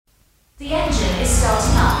The engine is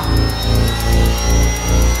starting up.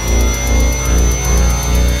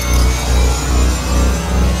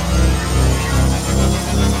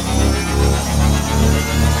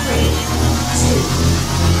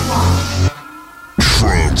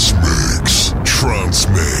 3, 2, 1.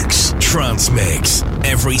 Trance Mix.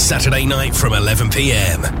 Every Saturday night from 11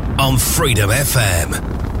 p.m. on Freedom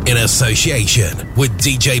FM. In association with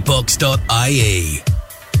DJBox.ie.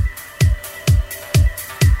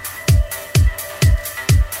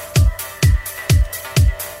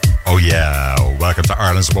 Oh yeah, welcome to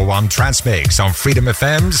Ireland's #1 Trance Mix on Freedom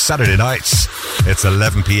FM Saturday nights. It's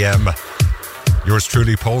 11 p.m. Yours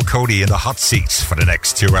truly, Paul Coady, in the hot seat for the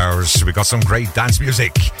next 2 hours. We got some great dance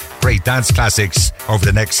music, great dance classics over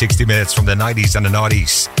the next 60 minutes from the 90s and the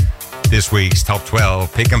noughties. This week's Top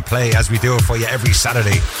 12 pick and play as we do it for you every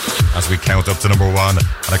Saturday as we count up to number 1.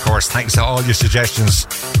 And of course, thanks to all your suggestions.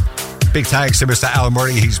 Big thanks to Mr. Al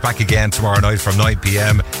Murray. He's back again tomorrow night from 9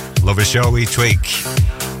 p.m. Love his show each week.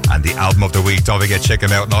 And the album of the week, don't forget, check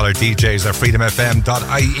him out and all our DJs at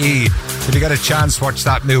freedomfm.ie. If you get a chance, watch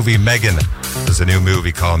that movie Megan. There's a new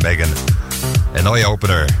movie called Megan. An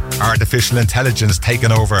eye-opener. Artificial intelligence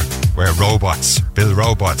taking over, where robots build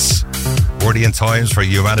robots. Worrying times for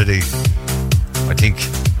humanity. I think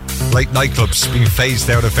like nightclubs being phased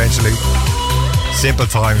out eventually. Simple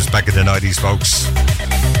times back in the 90s, folks.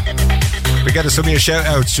 We get some of your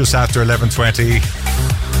shout-outs just after 11:20.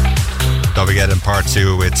 Don't forget, in part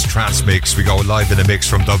 2, it's Trance Mix. We go live in the mix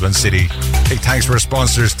from Dublin City. Big thanks for our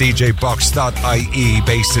sponsors, DJBox.ie,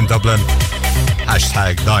 based in Dublin.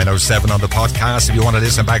 Hashtag 907 on the podcast if you want to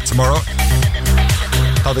listen back tomorrow.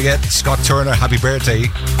 Don't forget, Scott Turner, happy birthday.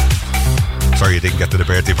 Sorry you didn't get to the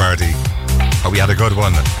birthday party. But we had a good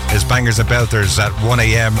one. His Bangers and Belters at 1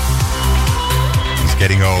 a.m. He's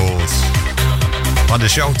getting old. On the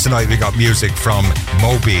show tonight, we got music from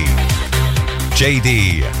Moby,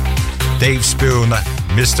 JD, Dave Spoon,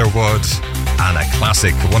 Mr. Wood, and a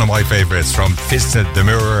classic, one of my favourites from Fisted the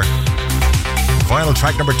Mirror. Final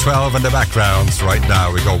track number 12 in the background. Right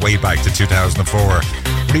now, we go way back to 2004.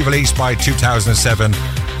 Re-released by 2007.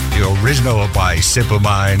 The original by Simple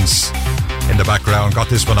Minds. In the background, got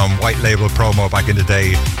this one on white label promo back in the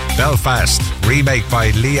day. Belfast, remake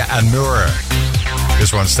by Leah and Moore.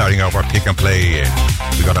 This one's starting off our pick and play.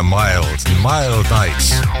 We got a mild night.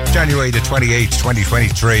 January the 28th,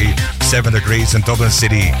 2023. 7 degrees in Dublin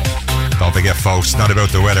City. Don't forget, folks, not about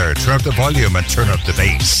the weather. Turn up the volume and turn up the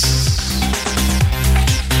bass.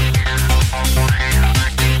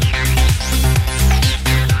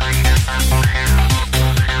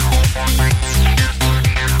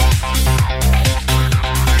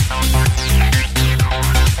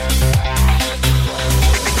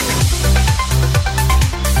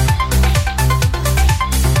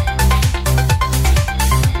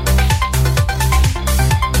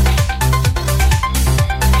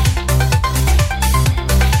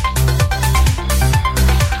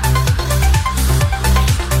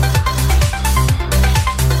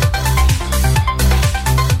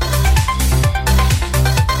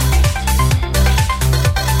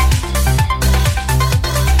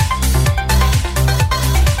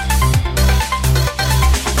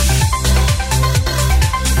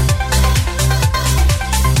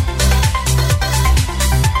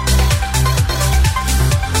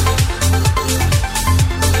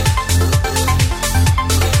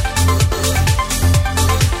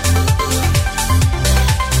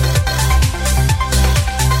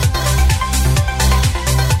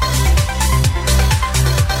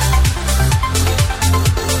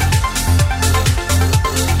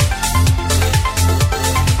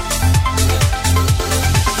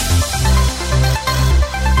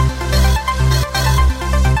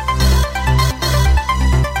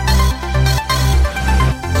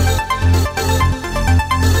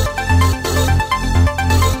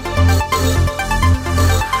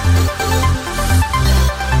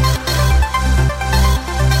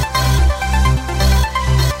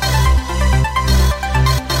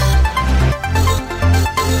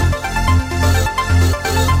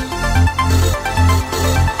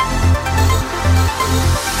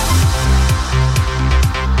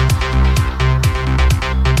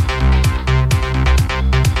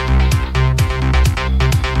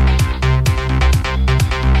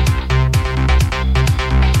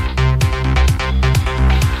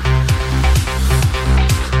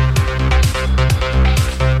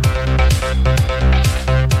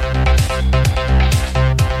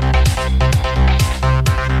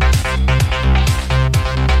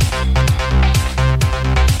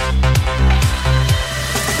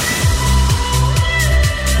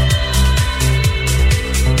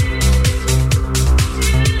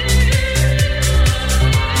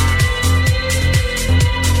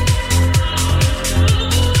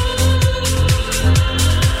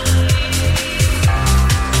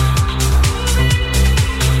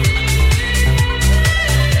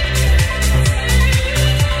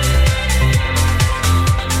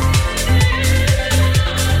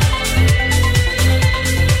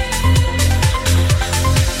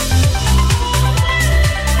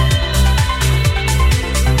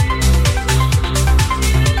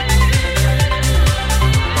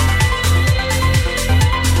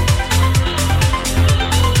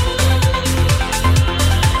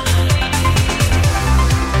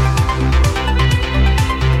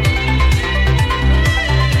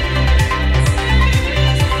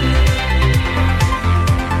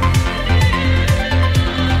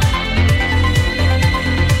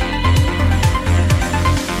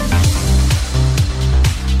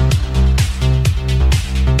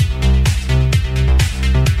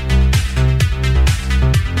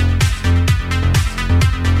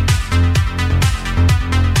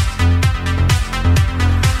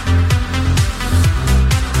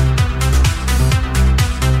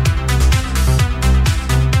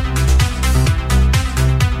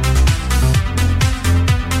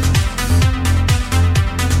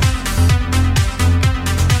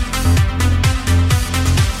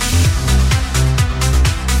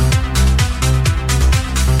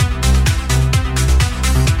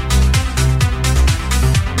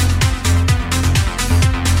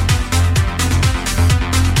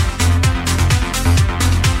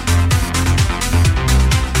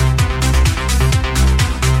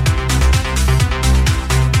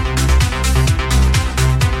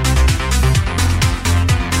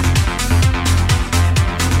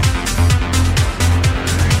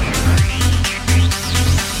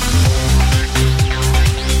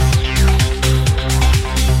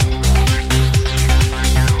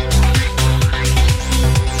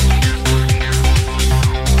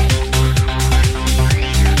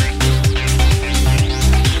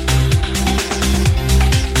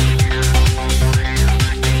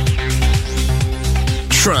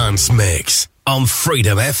 Trance Mix on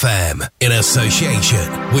Freedom FM in association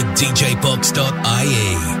with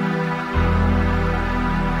DJBox.ie.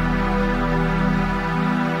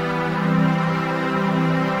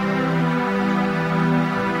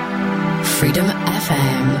 Freedom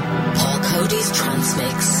FM, Paul Coady's Trance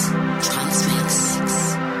Mix. Trance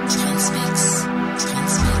Mix. Trance Mix.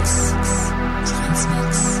 Trance Mix. Trance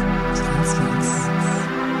Mix. Trance Mix.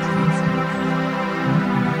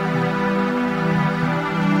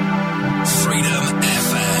 Freedom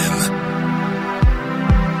FM.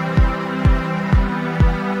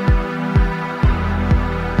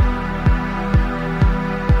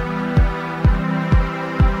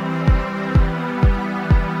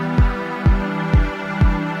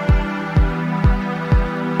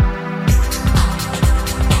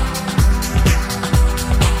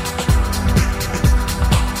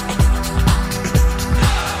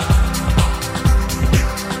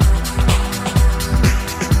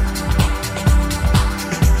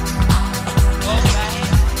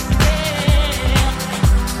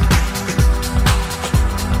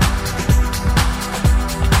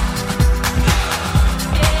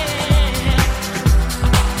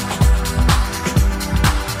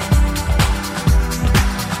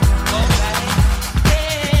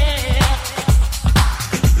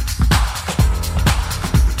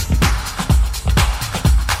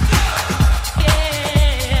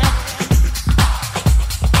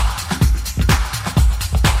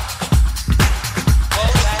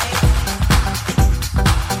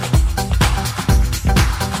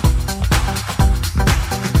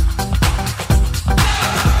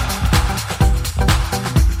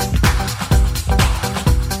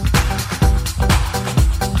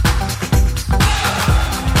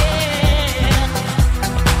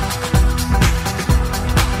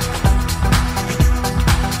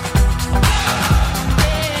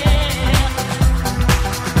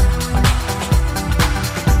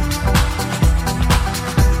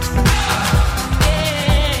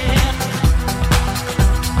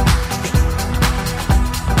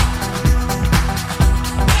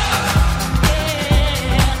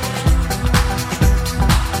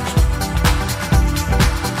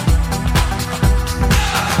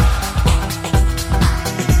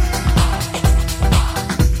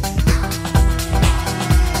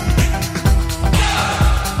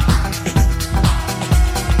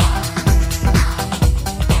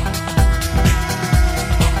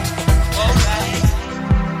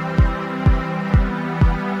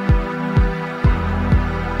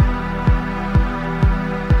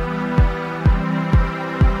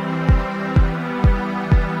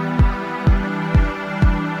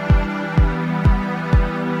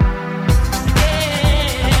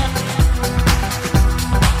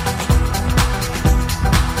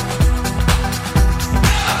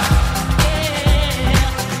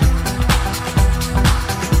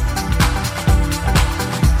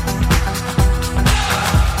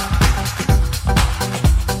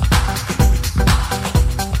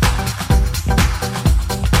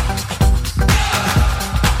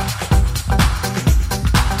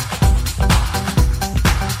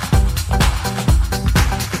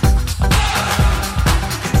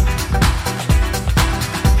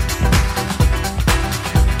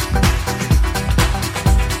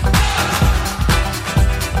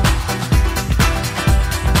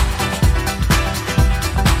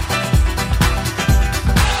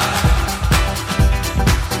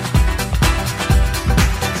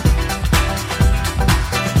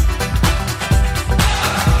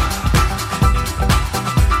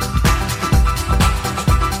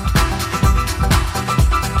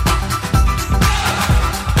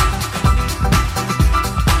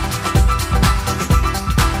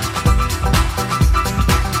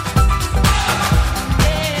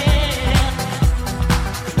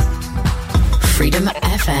 Freedom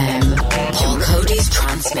FM, Paul Coady's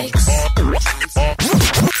Trance Mix.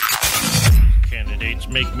 Candidates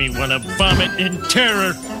make me want to vomit in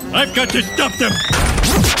terror. I've got to stop them.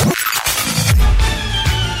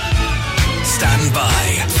 Stand by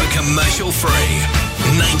for commercial free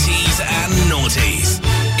 90s and noughties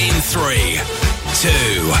in 3, 2,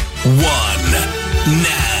 1.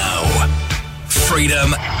 Now,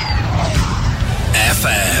 Freedom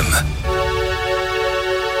FM.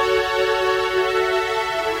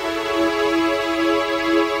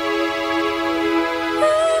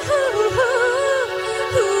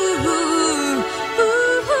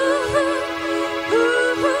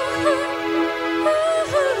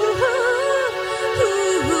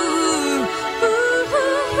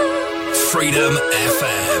 Freedom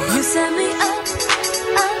FM. You set me up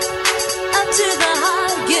to the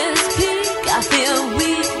highest peak. I feel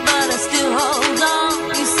weak, but I still hold on.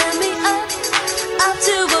 You set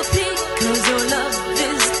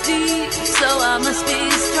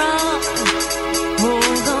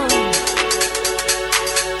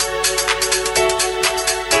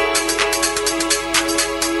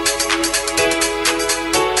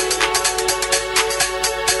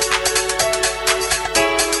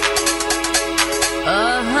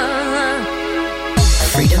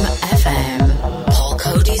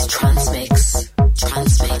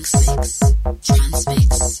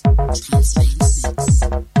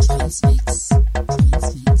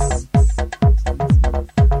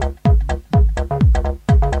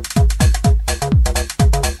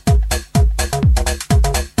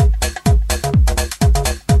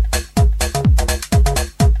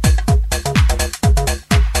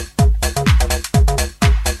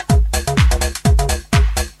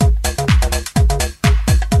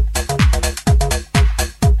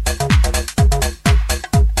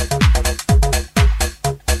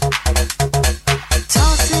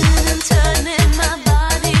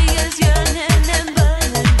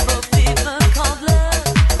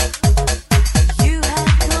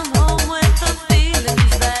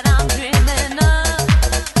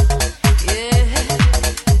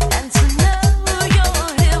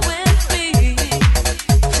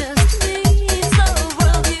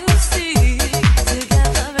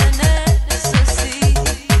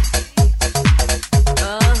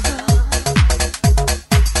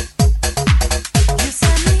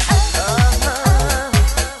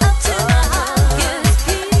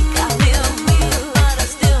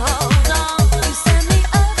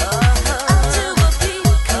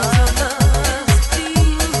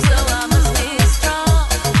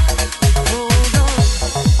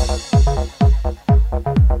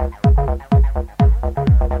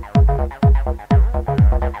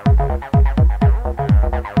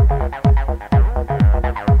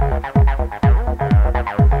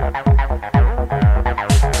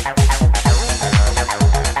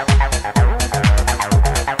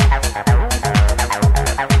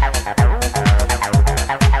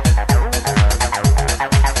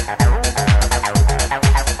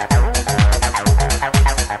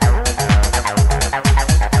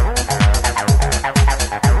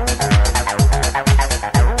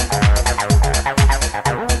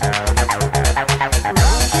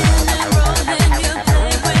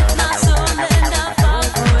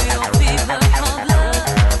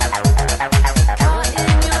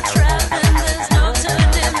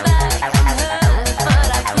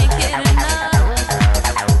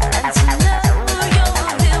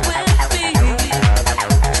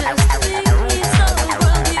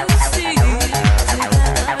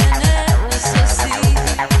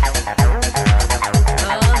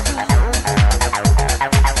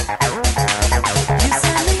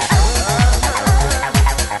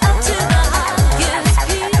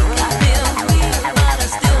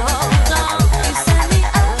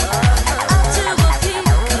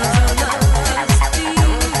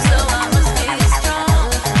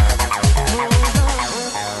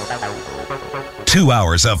 2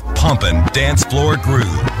 hours of pumpin' dance floor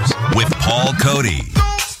grooves with Paul Coady.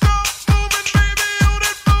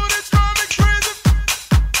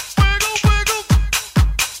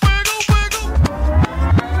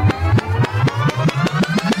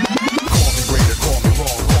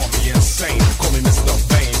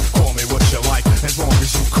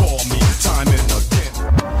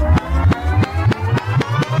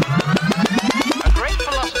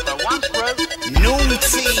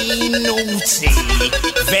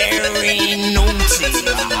 Very naughty.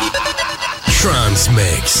 Trance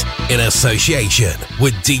Mix in association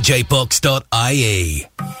with DJBox.ie.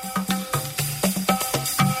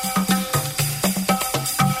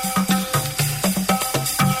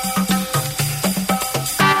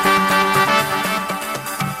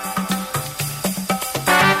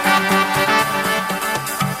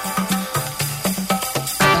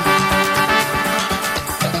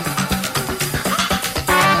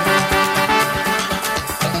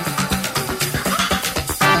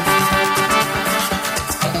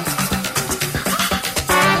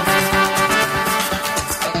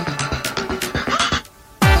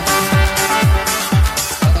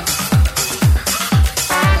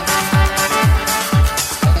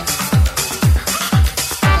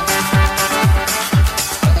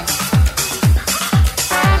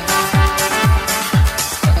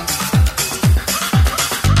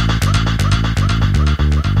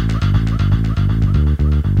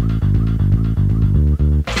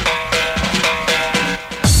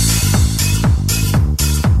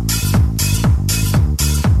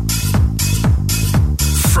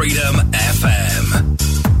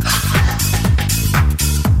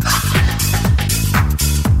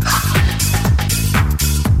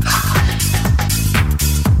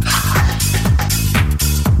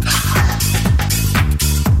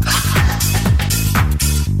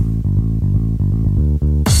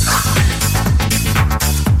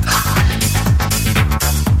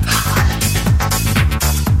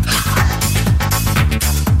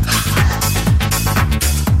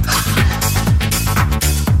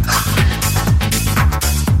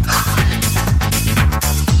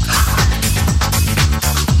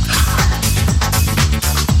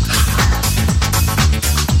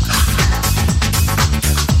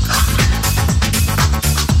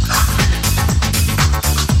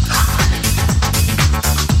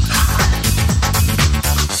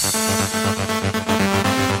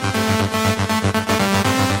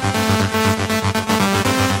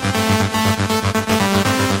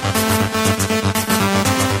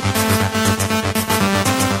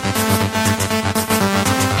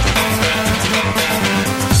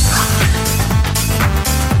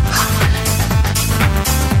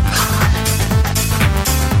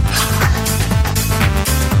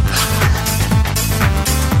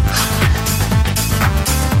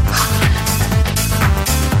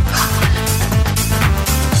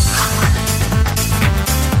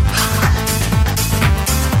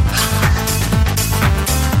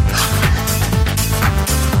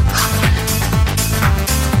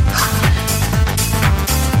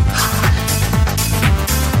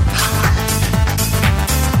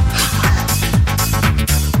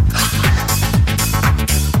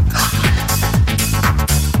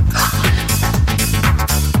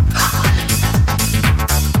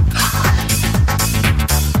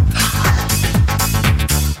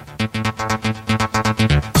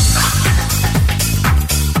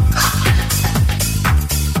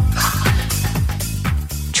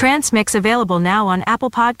 Trance Mix available now on Apple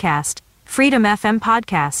Podcast, Freedom FM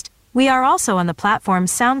Podcast. We are also on the platform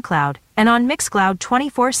SoundCloud and on Mixcloud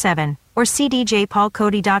 24/7 or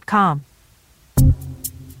cdjpaulcoady.com.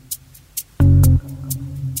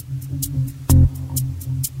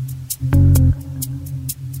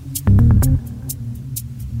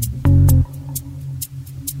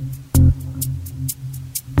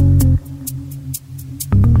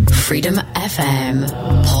 Freedom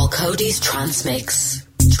FM, Paul Coady's Trance Mix.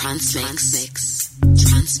 Trance Mix.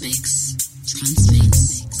 Trance Mix. Trance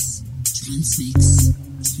Mix. Trance Mix.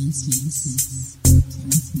 Trance Mix.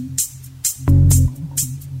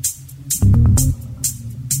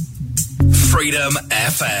 Freedom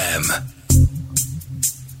FM.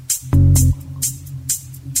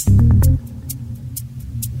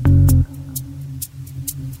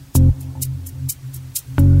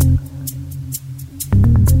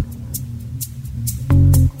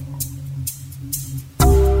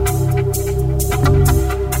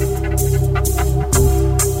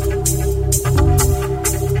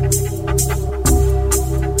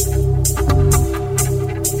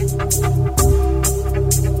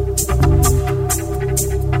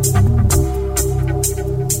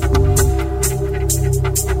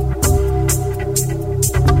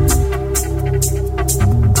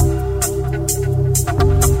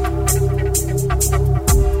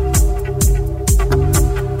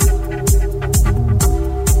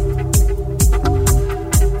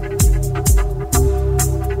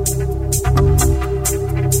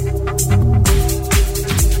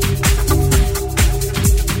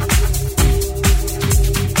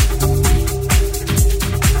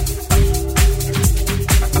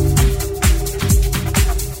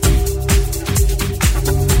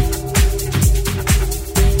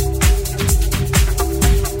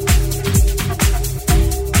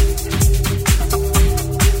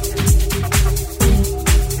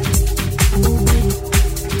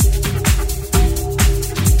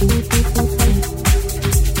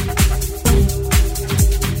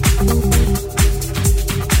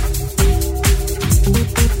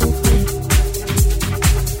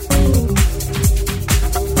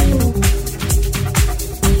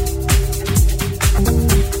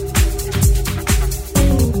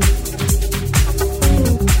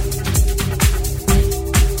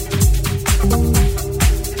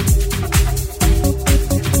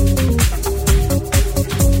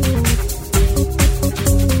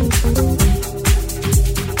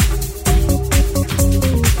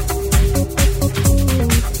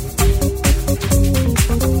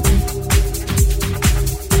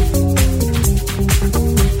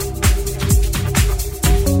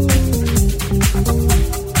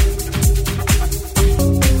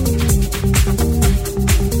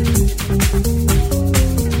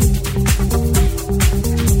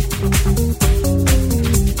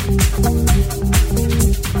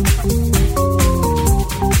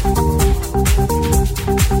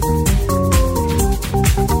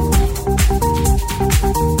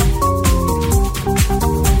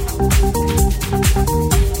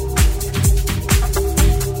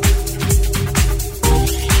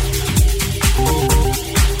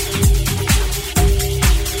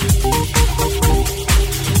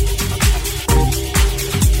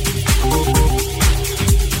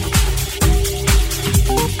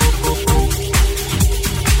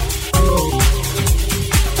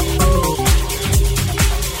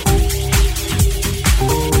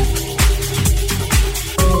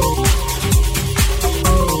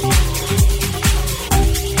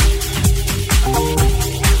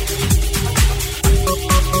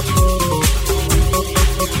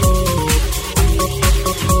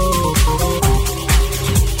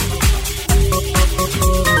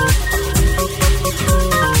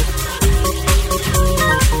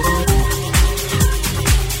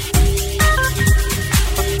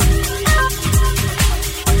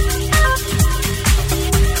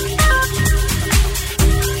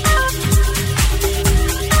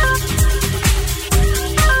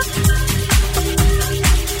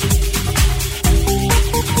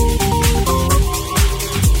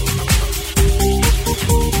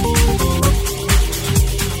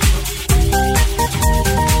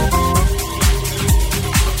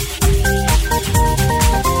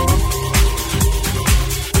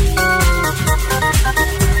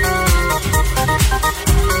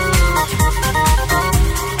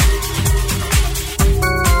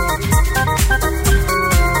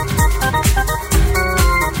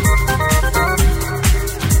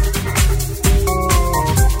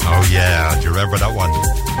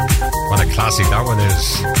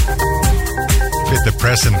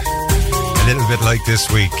 depressing. A little bit like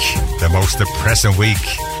this week, the most depressing week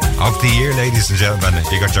of the year, ladies and gentlemen.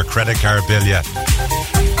 You got your credit card bill yet?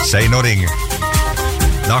 Say nothing.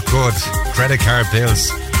 Not good. Credit card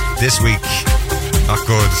bills this week. Not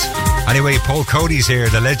good. Anyway, Paul Coady's here,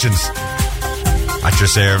 the legend. At your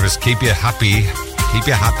service. Keep you happy. Keep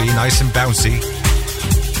you happy, nice and bouncy.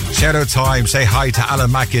 Shout out time. Say hi to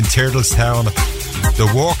Alan Mack in Turtlestown.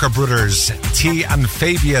 The Walker brothers, T and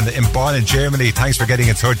Fabian in Bonn in Germany. Thanks for getting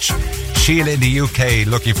in touch. Sheila in the UK,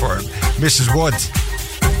 looking for Mrs. Wood.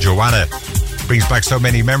 Joanna brings back so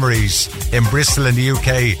many memories in Bristol in the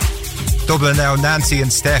UK. Dublin now, Nancy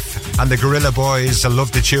and Steph and the Gorilla Boys. I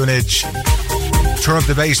love the tunage. Turn up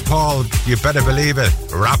the bass, Paul. You better believe it.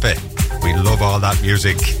 Rap it. We love all that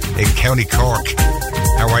music in County Cork.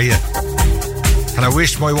 How are you? And I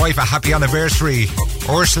wish my wife a happy anniversary,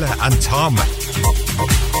 Ursula and Tom,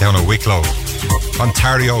 down in Wicklow,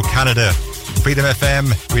 Ontario, Canada. Freedom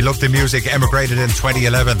FM, we love the music. Emigrated in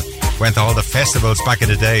 2011. Went to all the festivals back in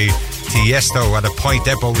the day. Tiesto at a Point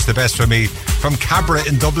Depot was the best for me. From Cabra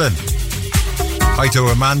in Dublin. Hi to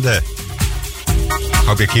Amanda.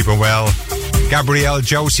 Hope you're keeping well. Gabrielle,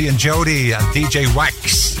 Josie and Jody and DJ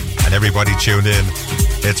Wax and everybody tuned in.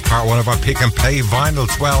 It's part one of our Pick and Play Vinyl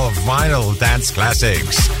 12 Vinyl Dance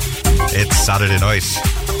Classics. It's Saturday night.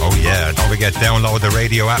 Oh yeah, don't forget, download the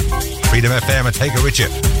radio app, Freedom FM, and take it with you.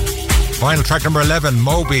 Vinyl track number 11,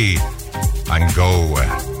 Moby and Go.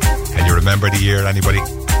 Can you remember the year, anybody?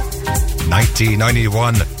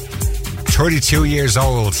 1991. 32 years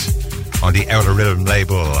old on the Outer Rhythm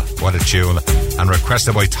label. What a tune. And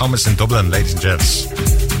requested by Thomas in Dublin, ladies and gents.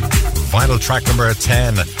 Vinyl track number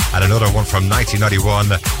 10 and another one from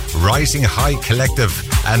 1991, Rising High Collective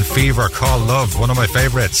and Fever, Called Love, one of my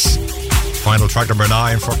favourites. Final track number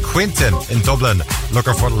 9 for Quinton in Dublin,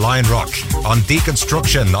 looking for Line Rock on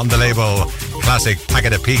Deconstruction on the label Classic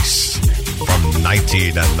Packet of Peace from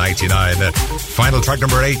 1999. Final track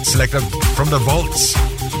number 8 selected from the Vaults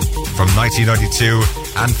from 1992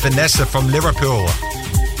 and Vanessa from Liverpool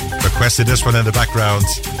requested this one in the background,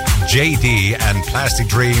 JD and Plastic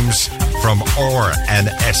Dreams from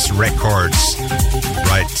R&S Records.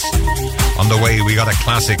 Right, on the way we got a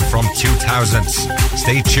classic from 2000.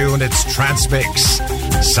 Stay tuned, it's Trance Mix,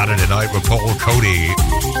 Saturday night with Paul Coady.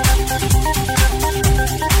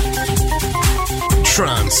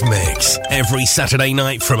 Trance Mix, every Saturday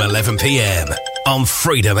night from 11 p.m. on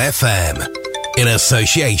Freedom FM, in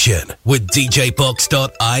association with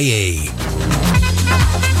DJBox.ie.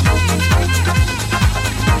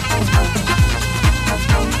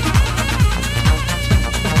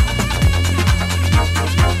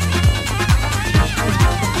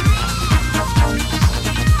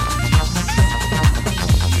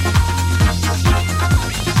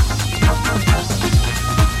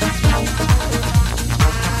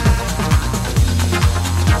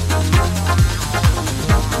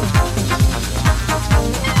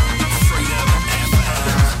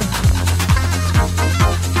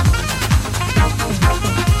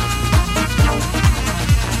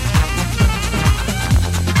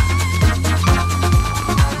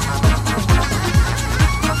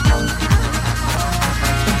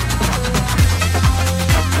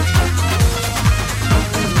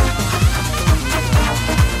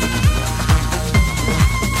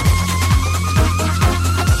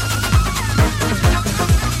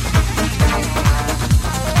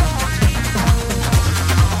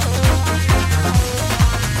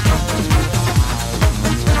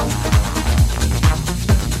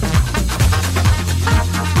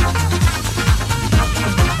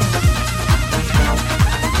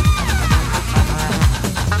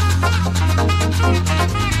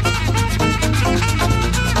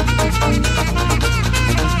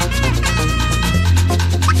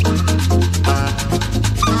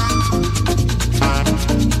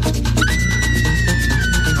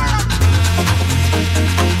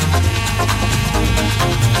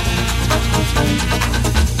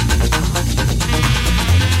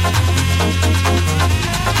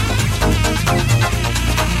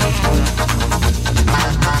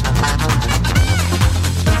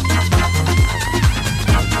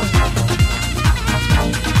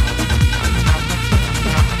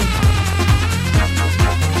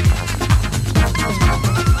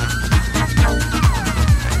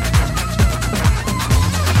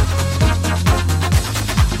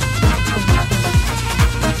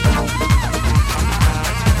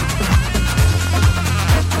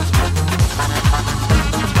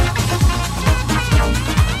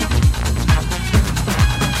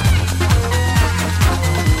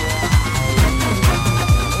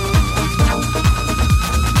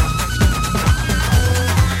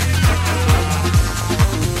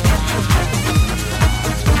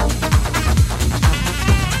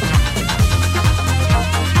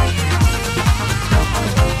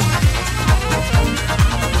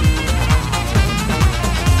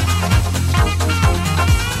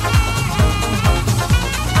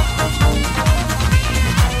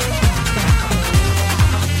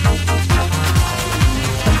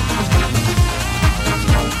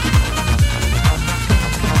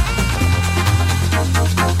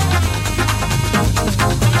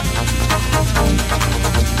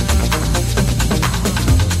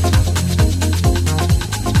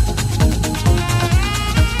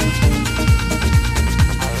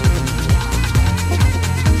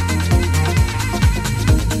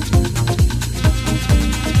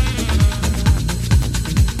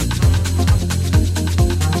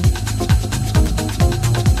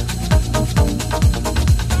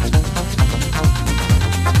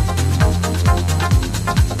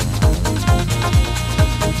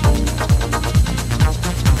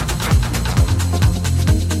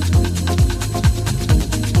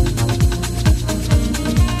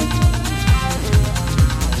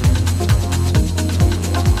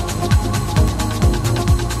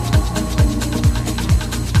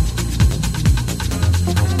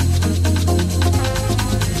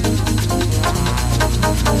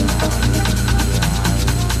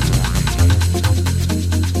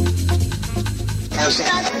 Green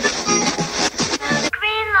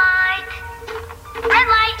light. Red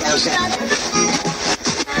light.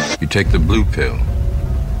 You take the blue pill.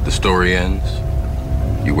 The story ends.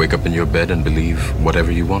 You wake up in your bed and believe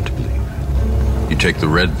whatever you want to believe. You take the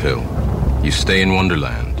red pill. You stay in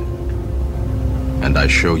Wonderland. And I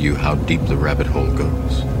show you how deep the rabbit hole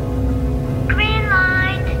goes. Green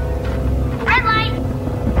light. Red light.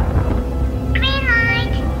 Green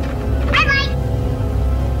light. Red light.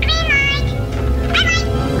 Green light. Red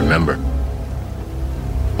light. Remember,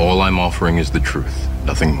 all I'm offering is the truth,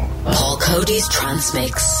 nothing more. Paul Coady's Trance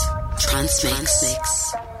Mix. Trance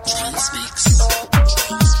Mix. Trance Mix.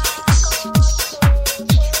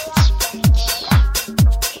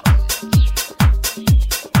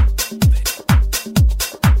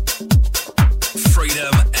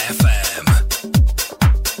 Freedom FM.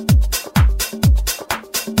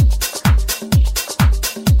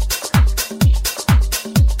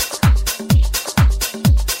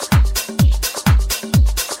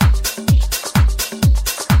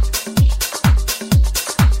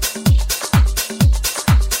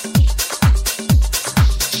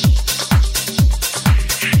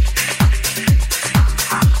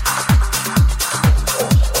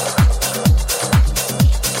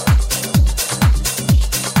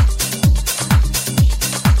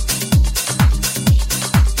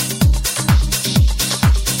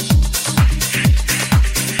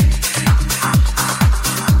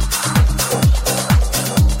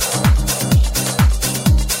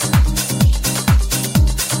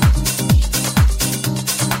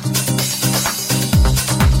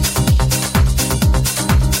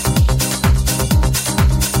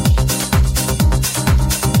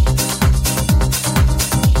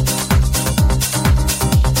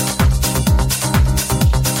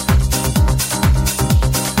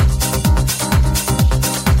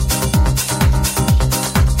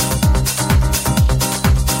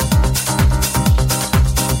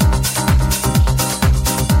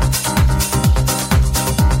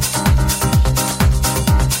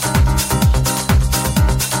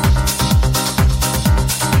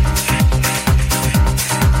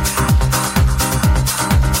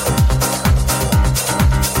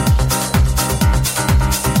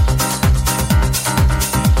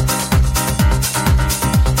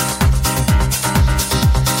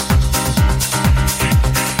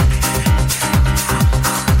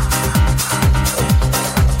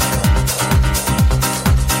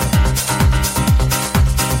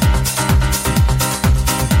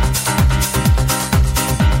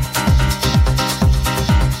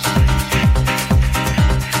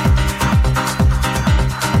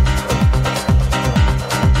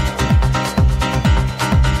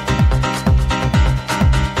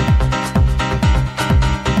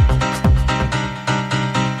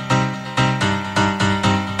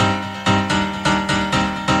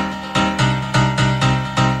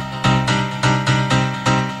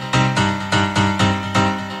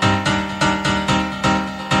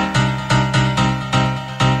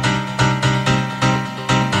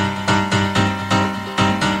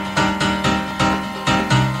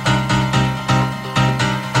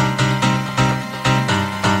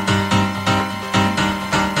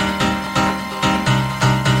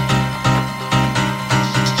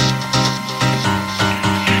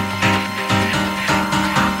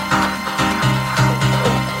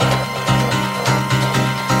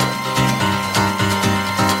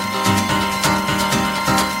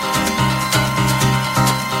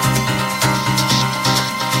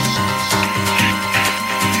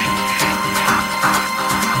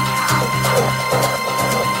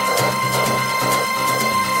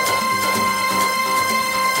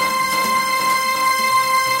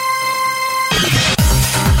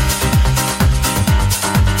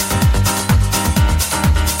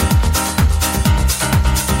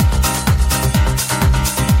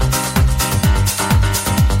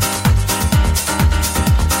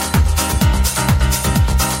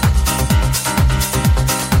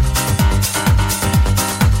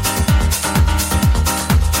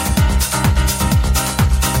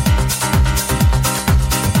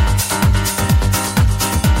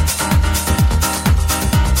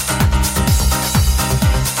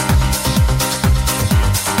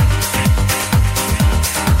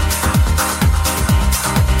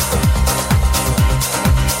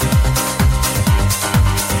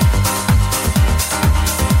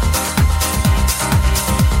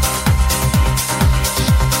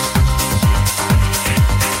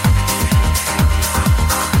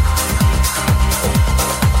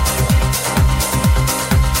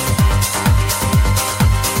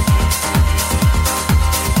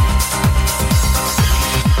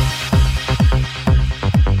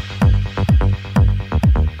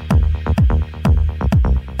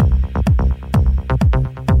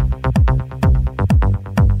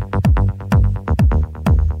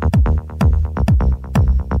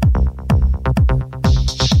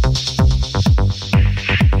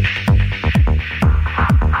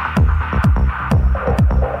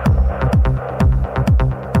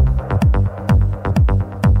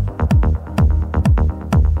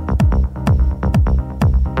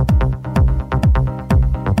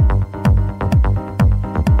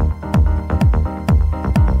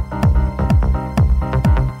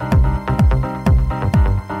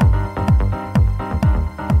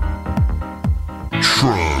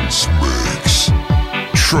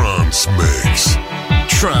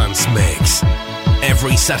 Trance Mix.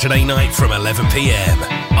 Every Saturday night from 11 p.m.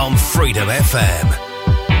 on Freedom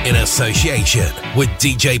FM. In association with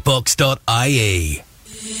DJBox.ie.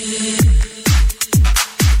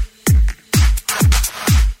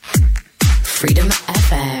 Freedom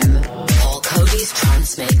FM. Paul Coady's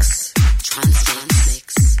Trance Mix. Trance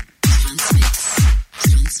Mix. Trance Mix.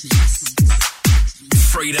 Trance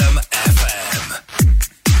Mix. Freedom FM.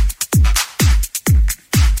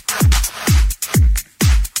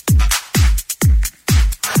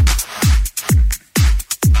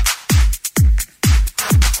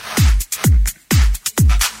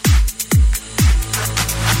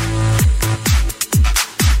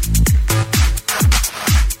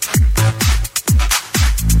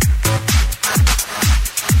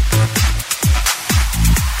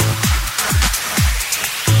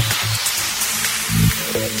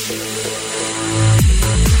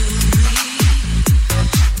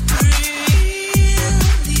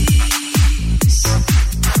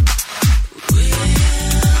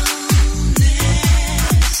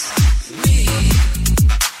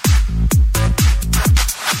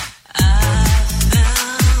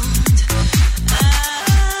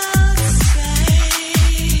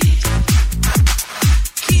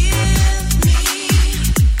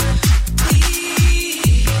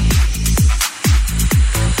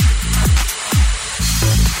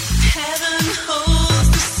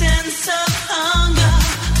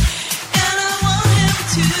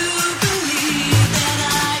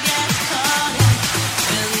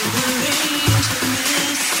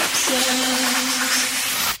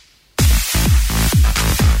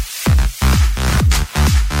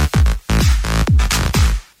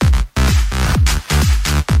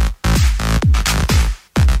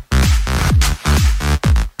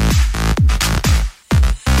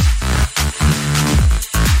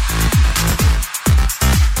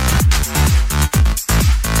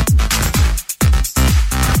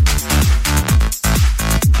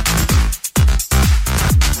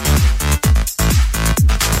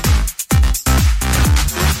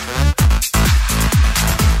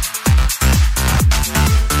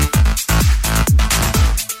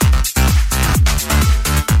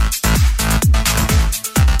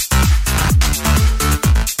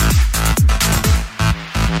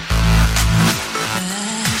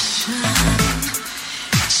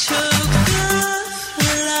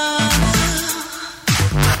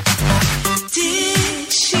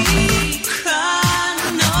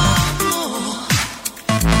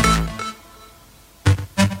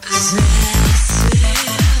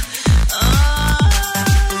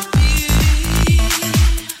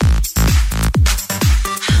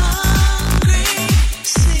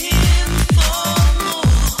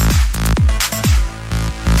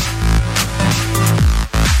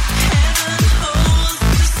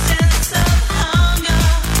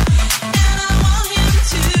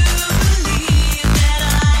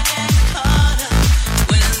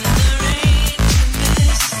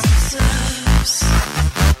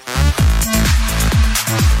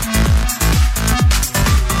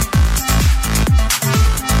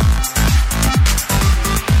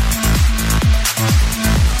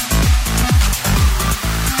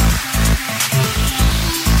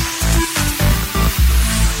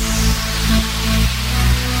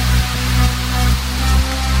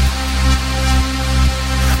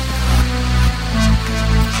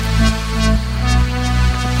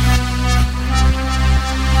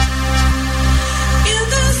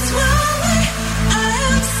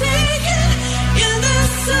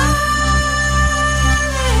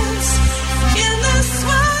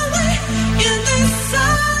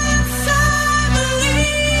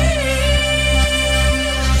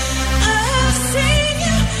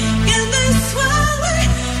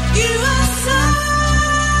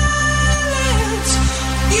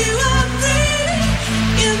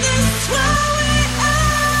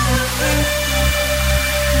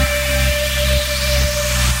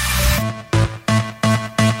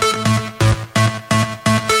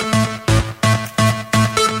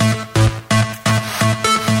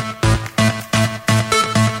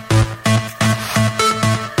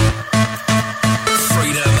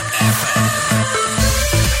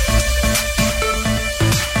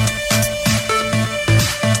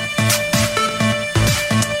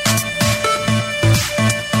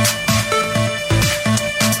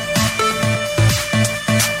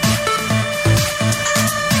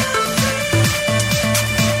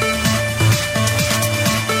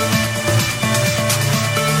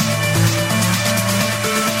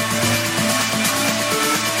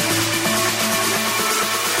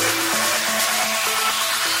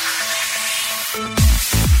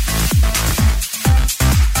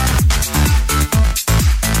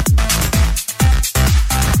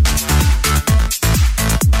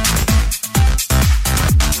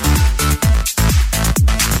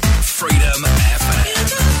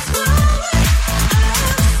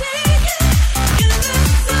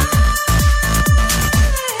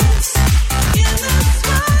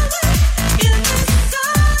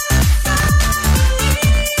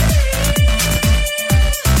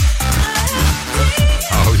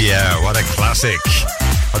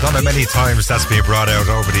 One of many times that's been brought out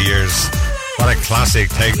over the years. What a classic,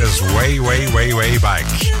 taking us way, way, way, way back.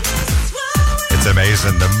 It's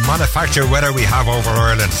amazing. The manufactured weather we have over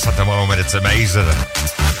Ireland at the moment, it's amazing.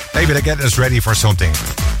 Maybe they're getting us ready for something.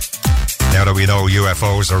 Now that we know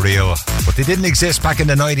UFOs are real, but they didn't exist back in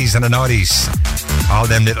the 90s and the 90s. All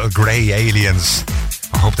them little grey aliens.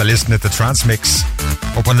 I hope they're listening to Trance Mix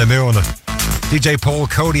up on the moon. DJ Paul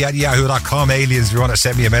Coady at yahoo.com. Aliens, if you want to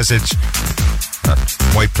send me a message, that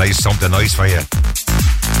might play something nice for you.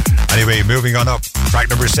 Anyway, moving on up. Track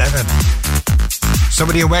number 7.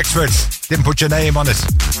 Somebody in Wexford didn't put your name on it.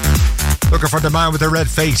 Looking for the man with the red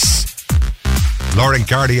face. Lauren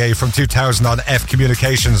Gardier from 2000 on F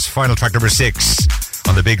Communications. Final track number 6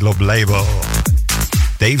 on the Big Love label.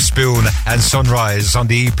 Dave Spoon and Sunrise on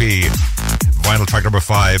the EP. Vinyl track number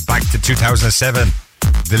 5. Back to 2007.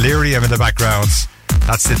 Delirium in the background.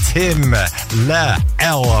 That's the Tim La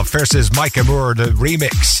L versus Micah Moore, the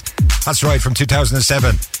remix. That's right, from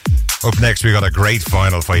 2007. Up next, we got a great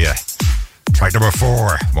vinyl for you. Track number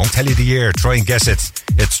 4. Won't tell you the year. Try and guess it.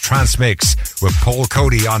 It's Trance Mix with Paul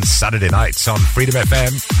Coady on Saturday nights on Freedom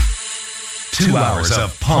FM. 2 hours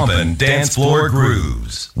of pumping dance floor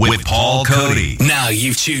grooves with Paul Coady. Now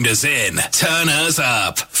you've tuned us in. Turn us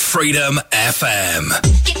up. Freedom FM.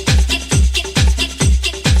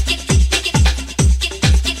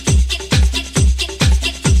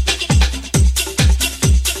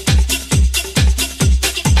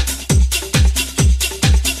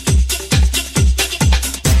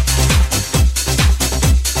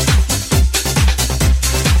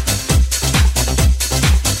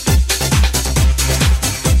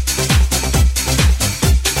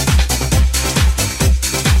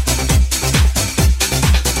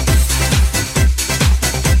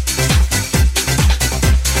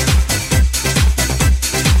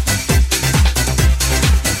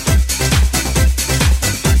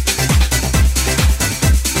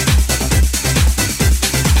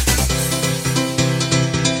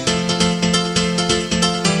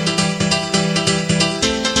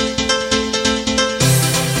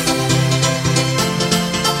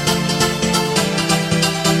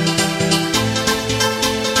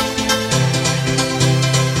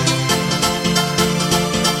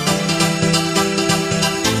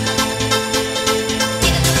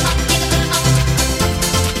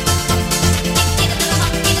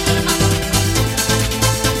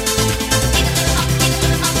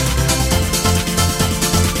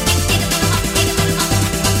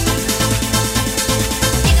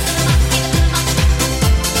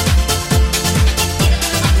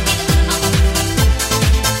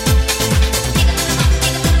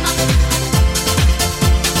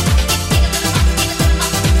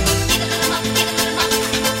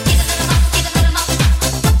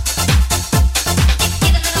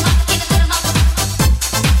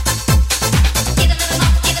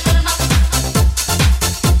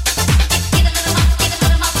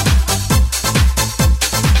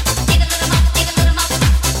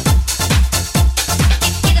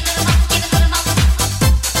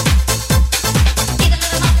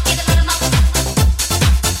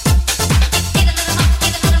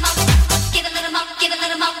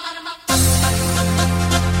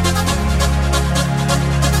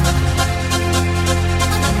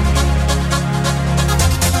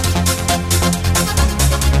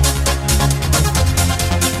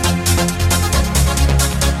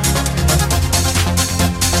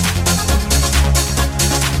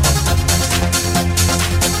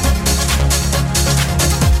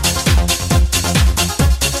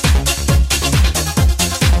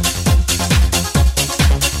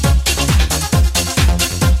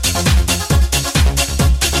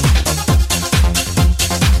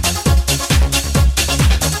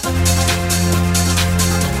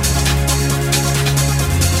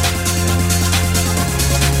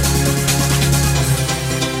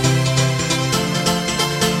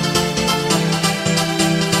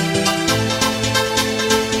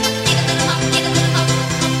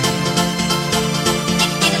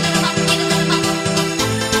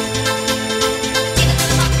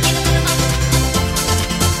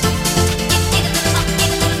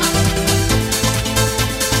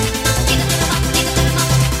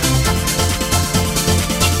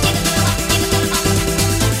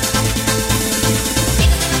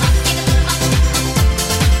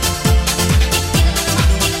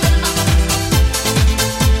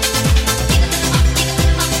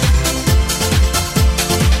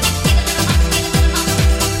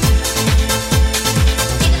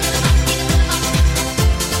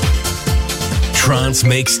 Trance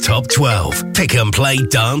Mix Top 12 Pick and Play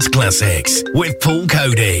Dance Classics with Paul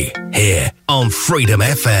Coady here on Freedom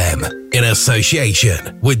FM in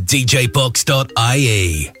association with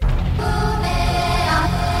DJBox.ie.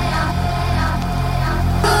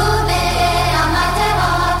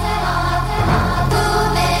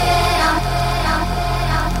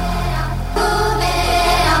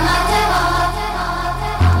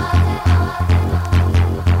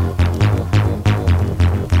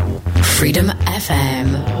 Freedom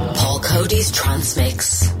FM, Paul Coady's Trance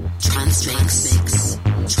Mix. Trance Mix.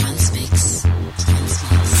 Trance Mix. Trance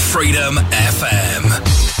Mix. Freedom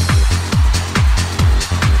FM.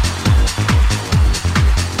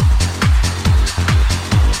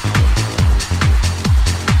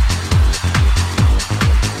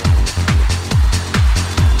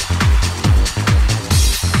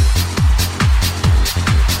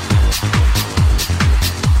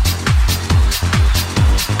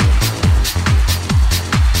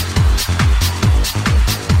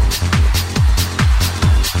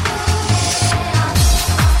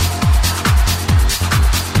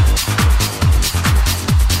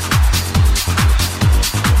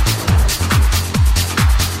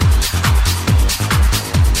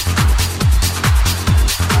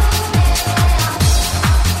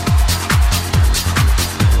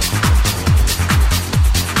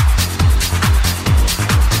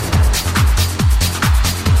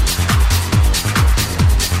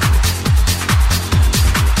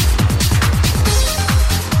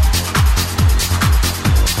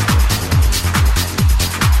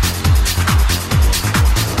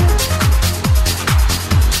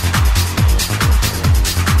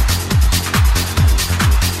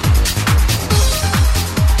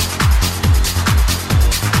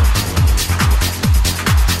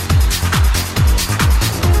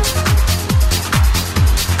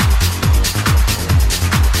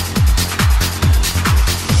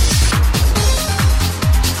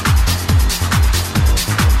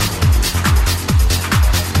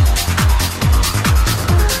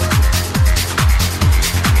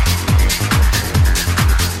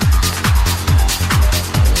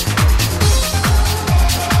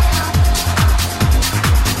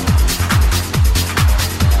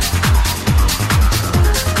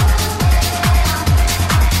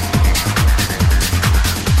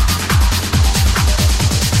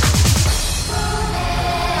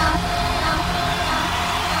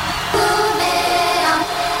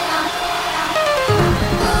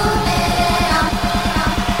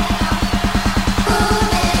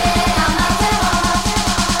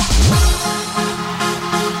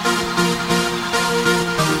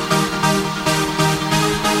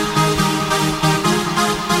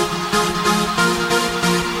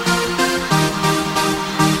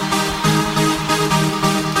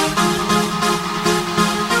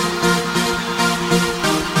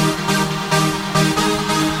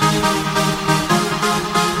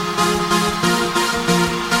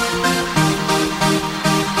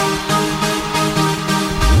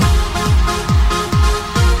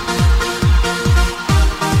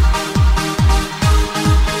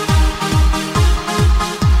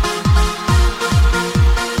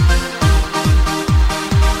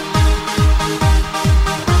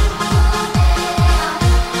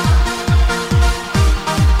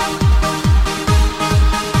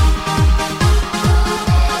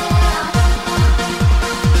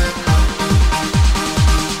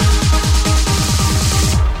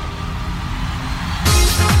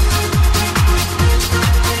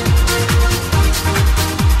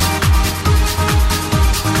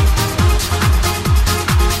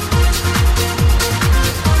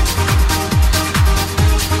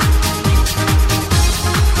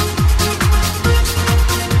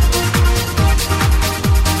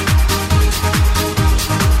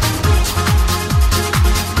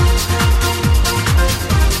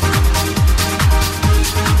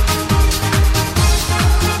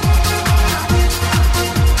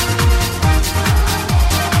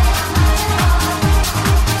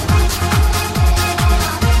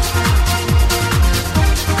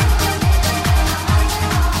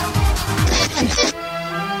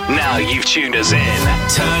 You've tuned us in.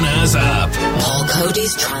 Turn us up. Paul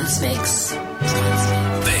Coady's Trance Mix.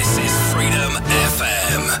 This is Freedom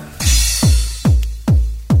FM.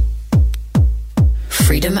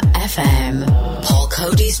 Freedom FM. Paul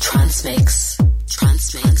Coady's Trance Mix.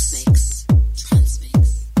 Trance Mix. Trance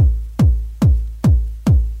Mix.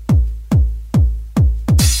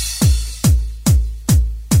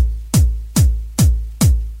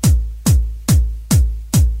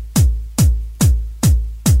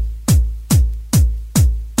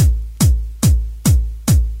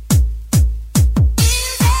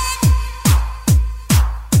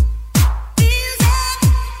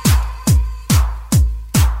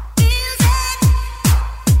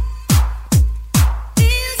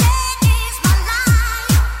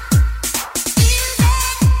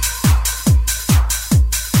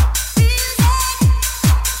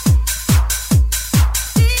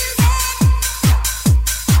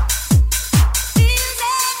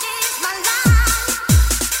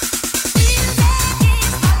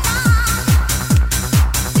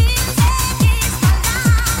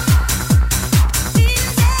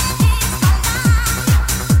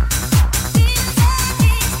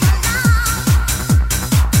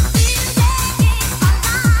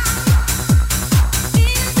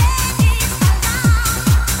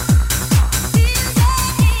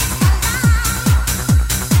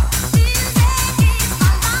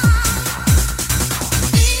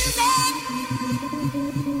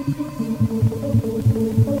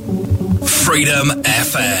 Freedom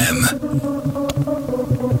FM.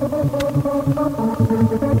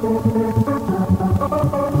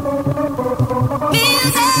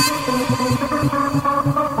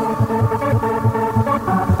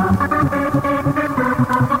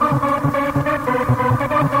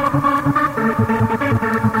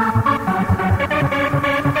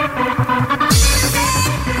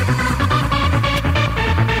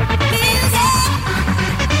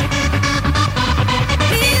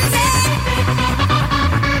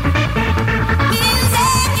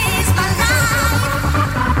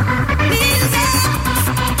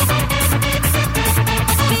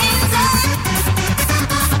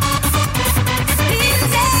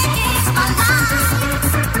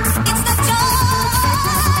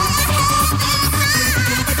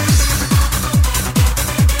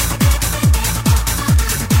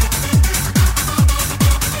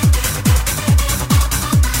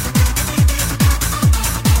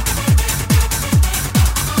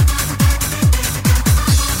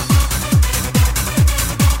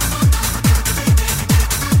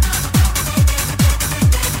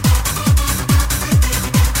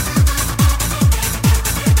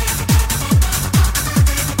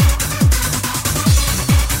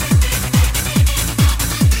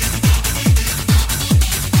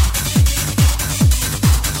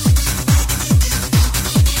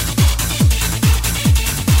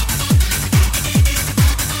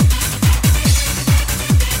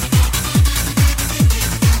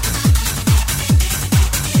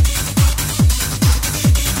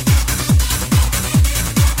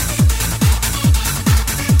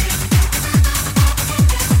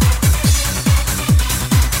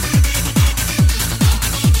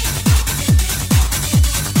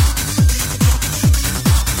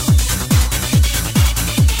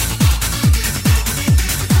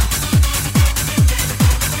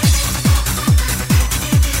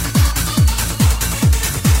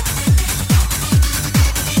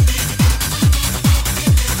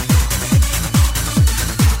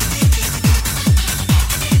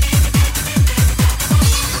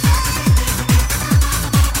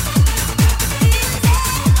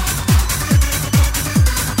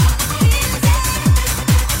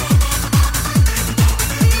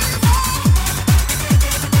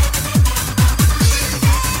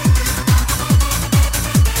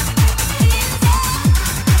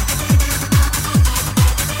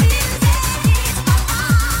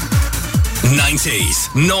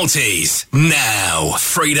 Noughties, now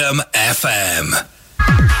Freedom FM.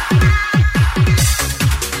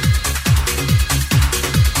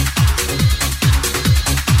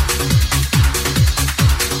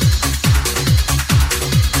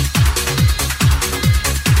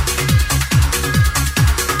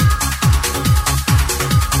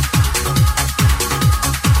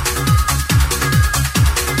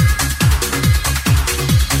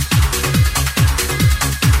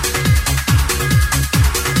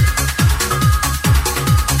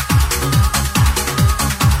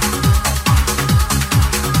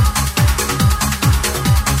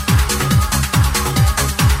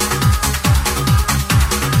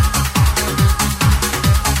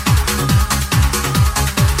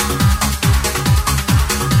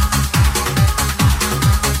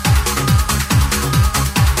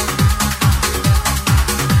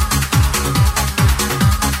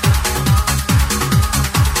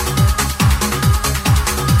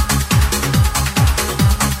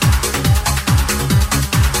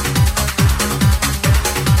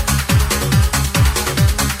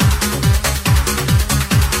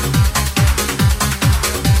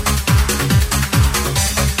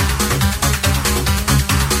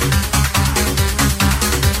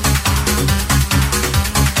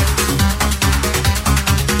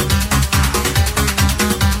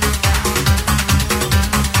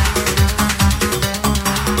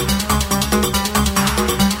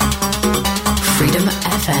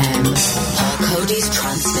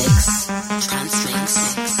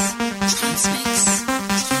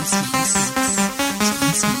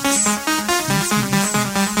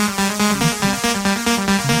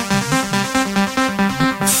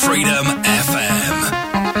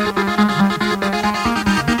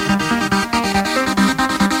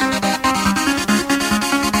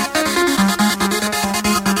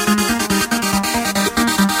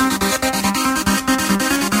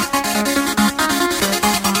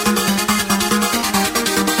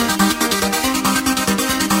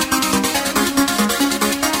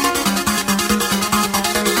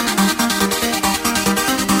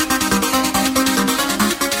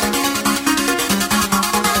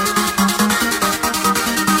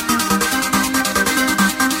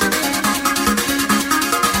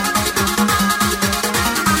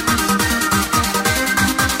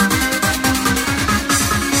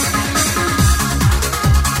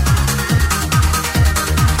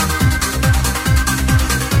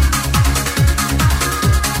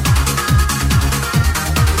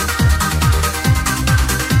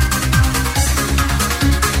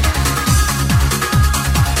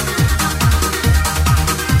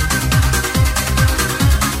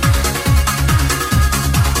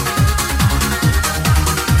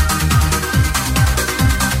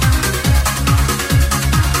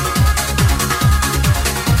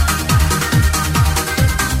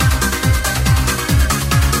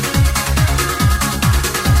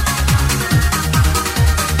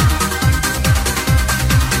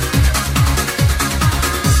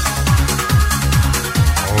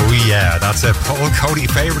 That's a Paul Coady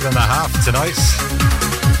favourite and a half tonight.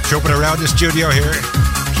 Jumping around the studio here.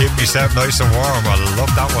 Keep yourself nice and warm. I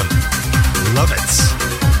love that one. Love it.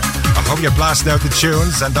 I hope you're blasting out the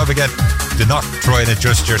tunes, and don't forget, do not try and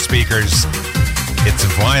adjust your speakers. It's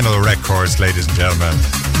vinyl records, ladies and gentlemen.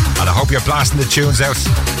 And I hope you're blasting the tunes out.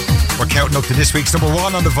 We're counting up to this week's number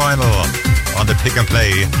one on the vinyl, on the Pick and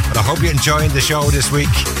Play. And I hope you're enjoying the show this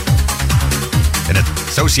week in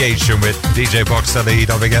association with DJ Box.ie.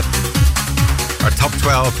 Don't forget our top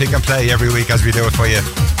 12 Pick and Play every week as we do it for you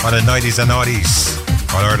on the 90s and 90s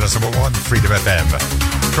on Ireland's number one, Freedom FM.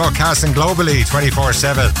 Broadcasting globally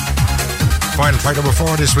 24/7. Final track number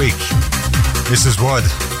 4 this week. This is Wood,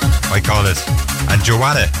 I call it, and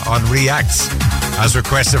Joanna on React, as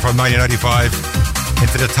requested from 1995.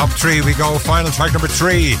 Into the top 3 we go. Final track number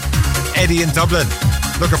 3, Eddie in Dublin,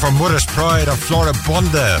 looking for Mother's Pride on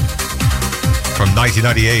Floribunda from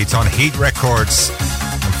 1998 on Heat Records.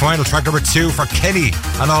 And final track number 2 for Kenny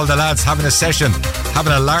and all the lads having a session,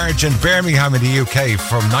 having a large in Birmingham in the UK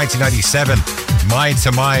from 1997, Mind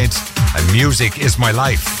to Mind and Music Is My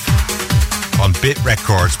Life on Bit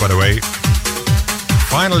Records, by the way.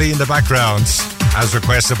 Finally in the background, as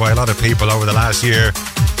requested by a lot of people over the last year,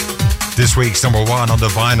 this week's number 1 on the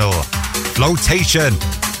vinyl, Flotation,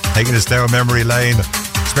 taking us down memory lane,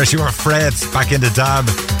 especially with Fred back in the dam.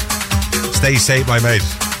 Stay safe, my mate.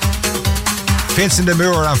 Vincent de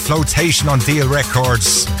Moor and Flotation on Deal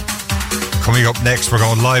Records. Coming up next, we're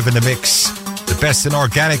going live in the mix, the best in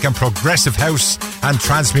organic and progressive house and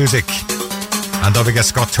trance music. And don't forget,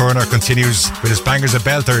 Scott Turner continues with his bangers and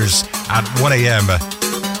belters at 1 a.m.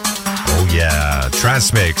 Oh yeah,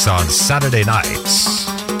 Trance Mix on Saturday nights.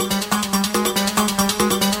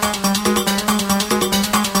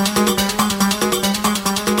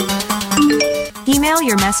 Email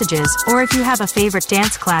your messages, or if you have a favorite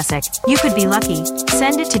dance classic, you could be lucky.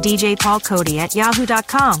 Send it to DJ Paul Coady at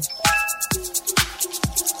yahoo.com.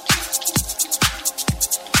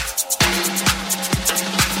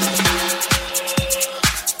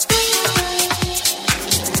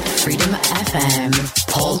 Freedom FM,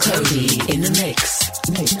 Paul Coady in the mix.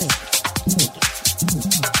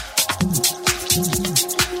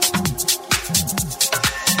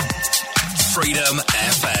 Freedom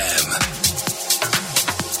FM.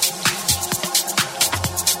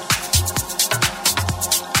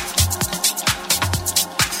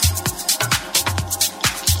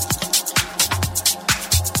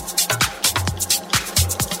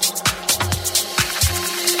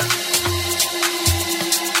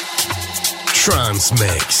 Trance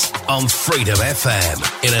Mix on Freedom FM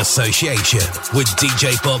in association with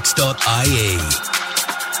DJBox.ie.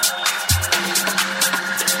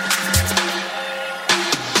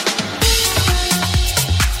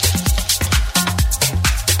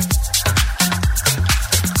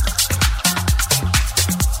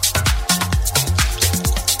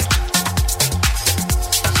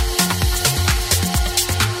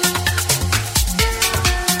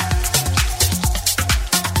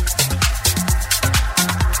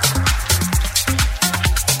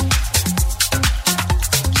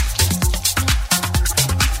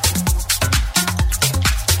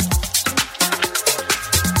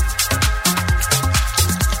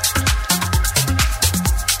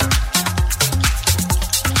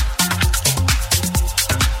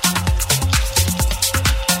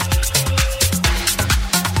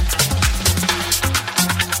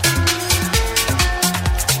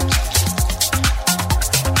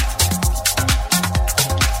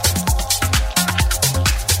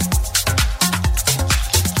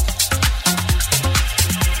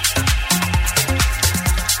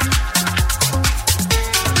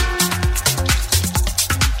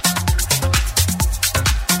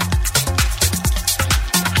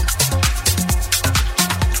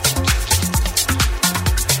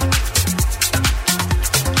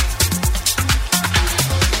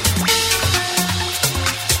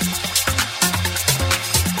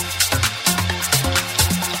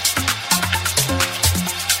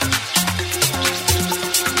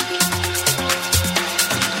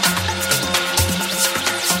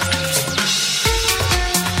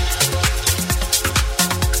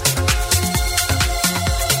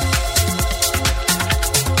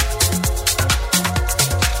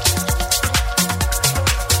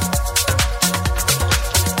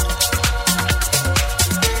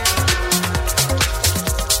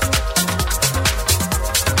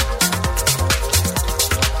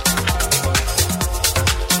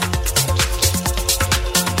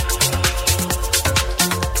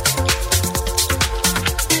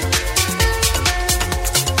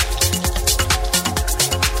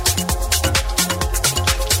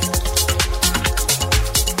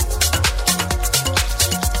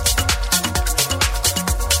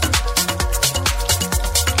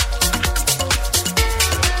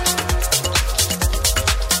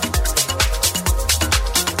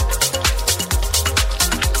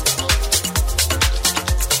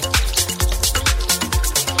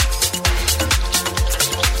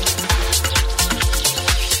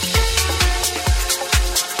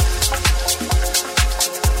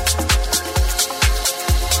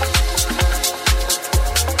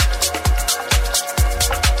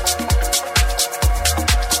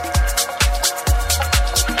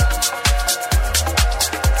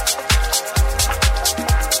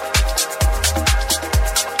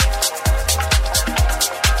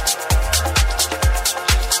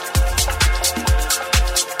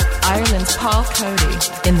 Paul Coady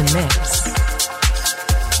in the mix.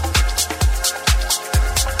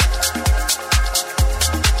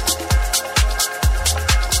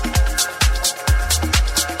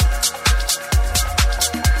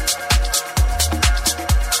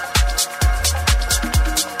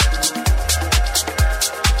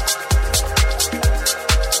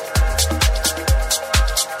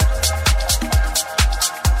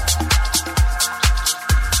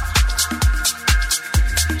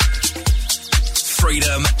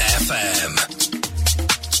 Freedom FM.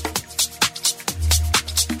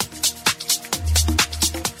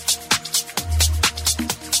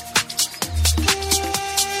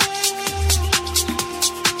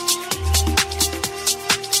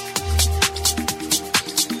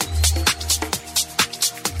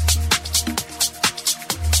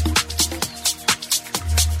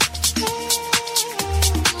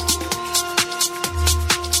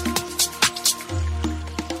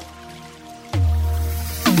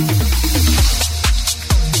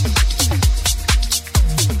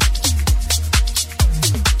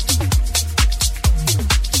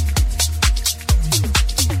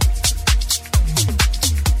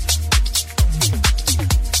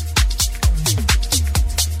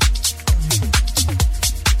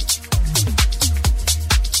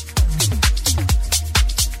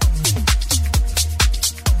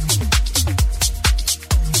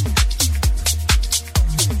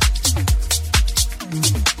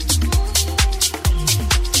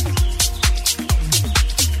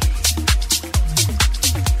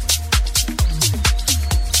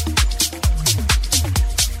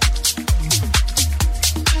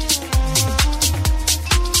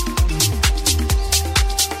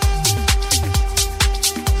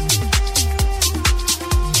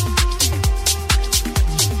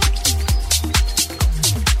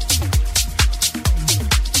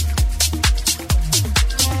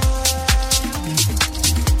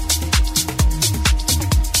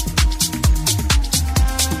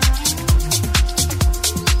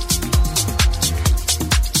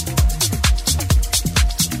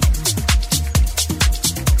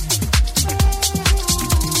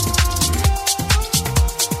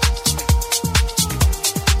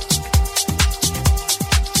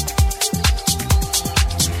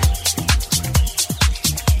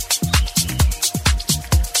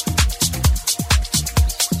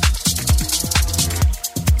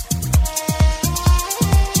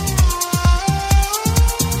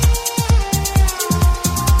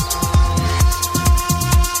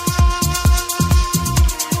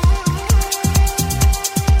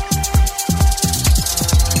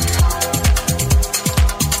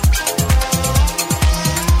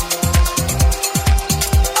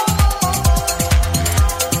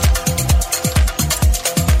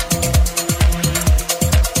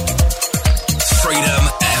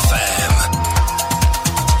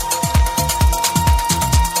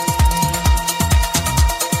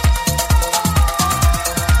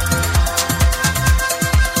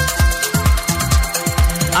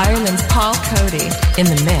 Ireland's Paul Coady in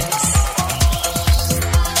the mix.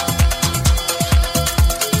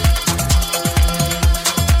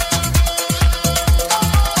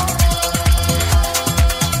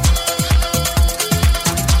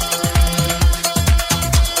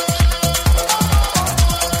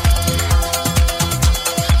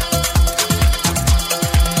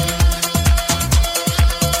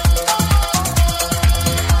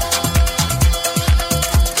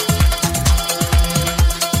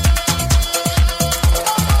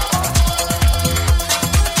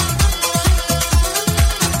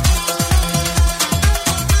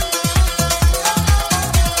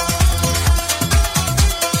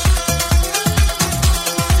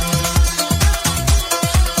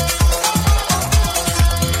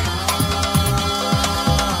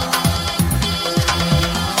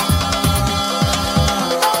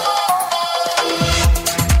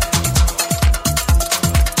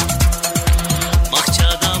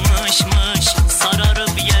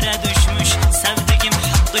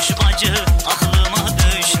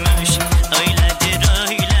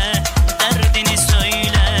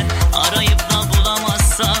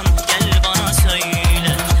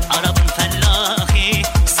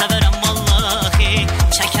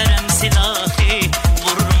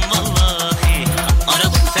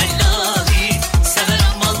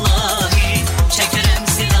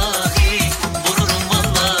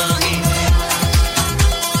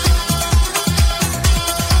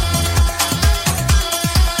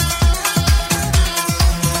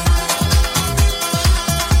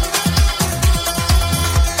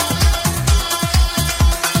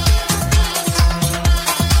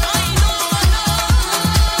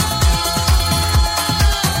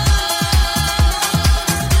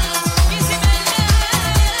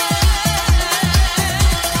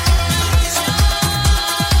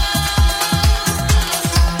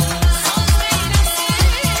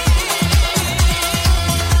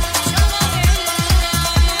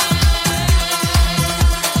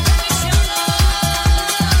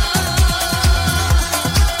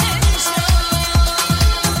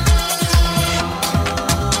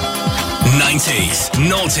 90s,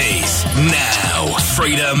 noughties, now.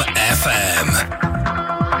 Freedom FM.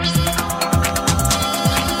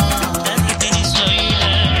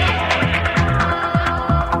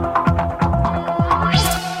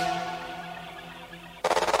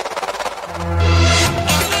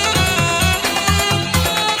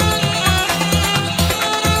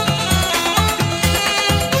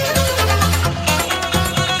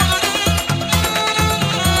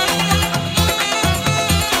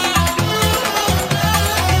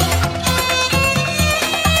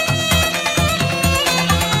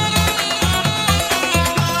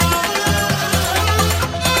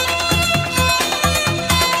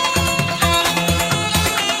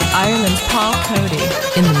 Ireland's Paul Coady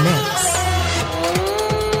in the mix.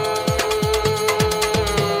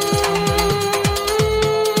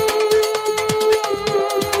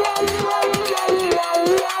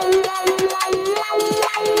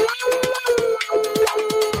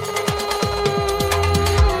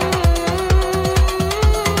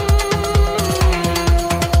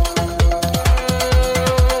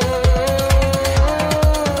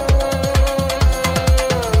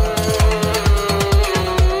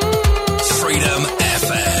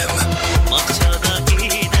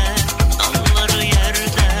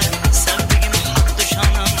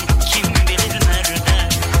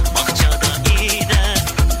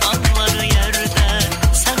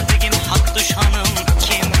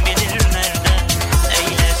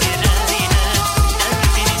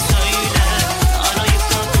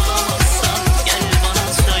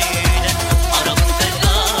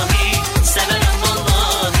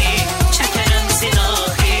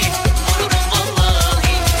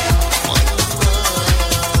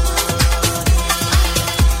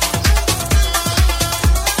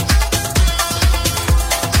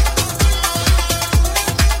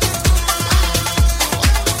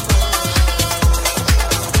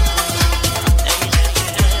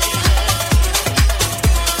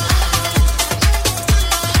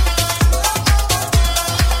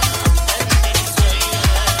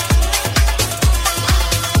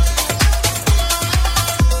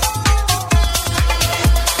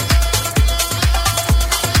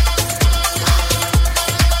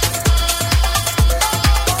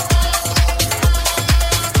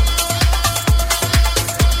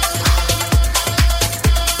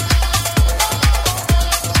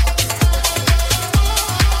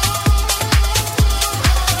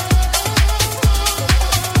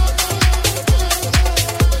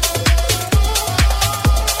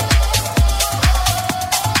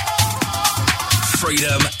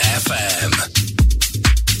 Freedom FM.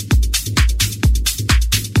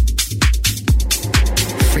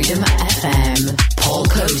 Freedom FM. Paul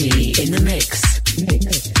Coady in the mix.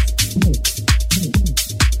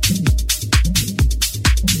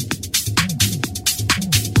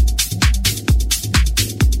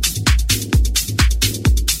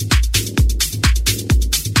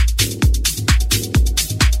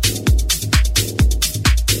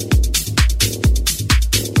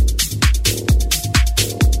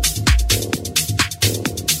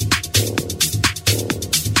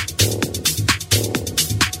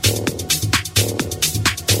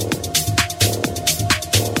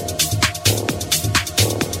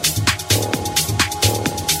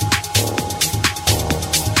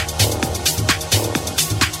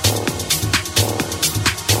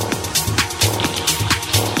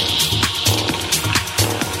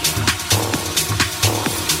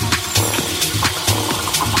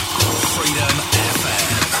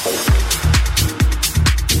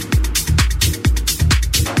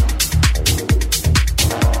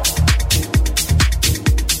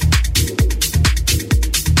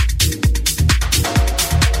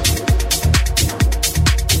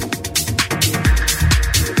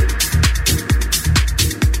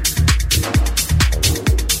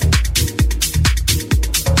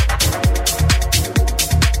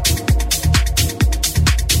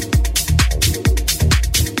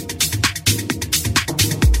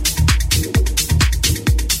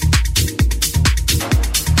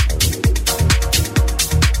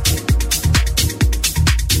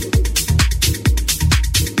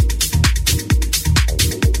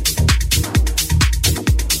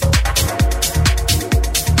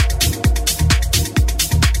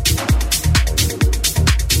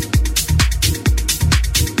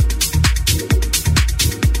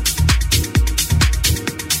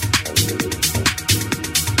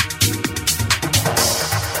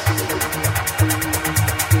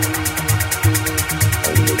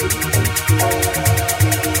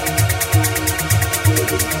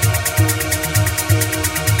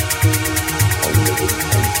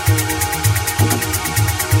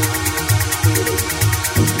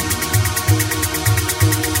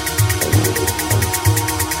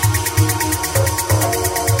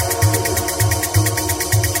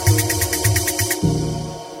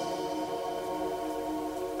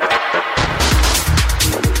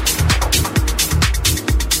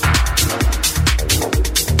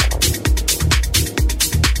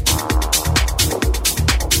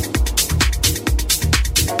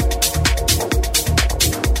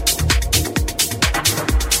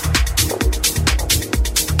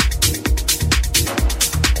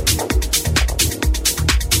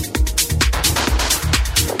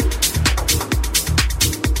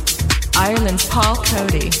 Ireland's Paul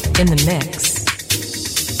Coady in the mix.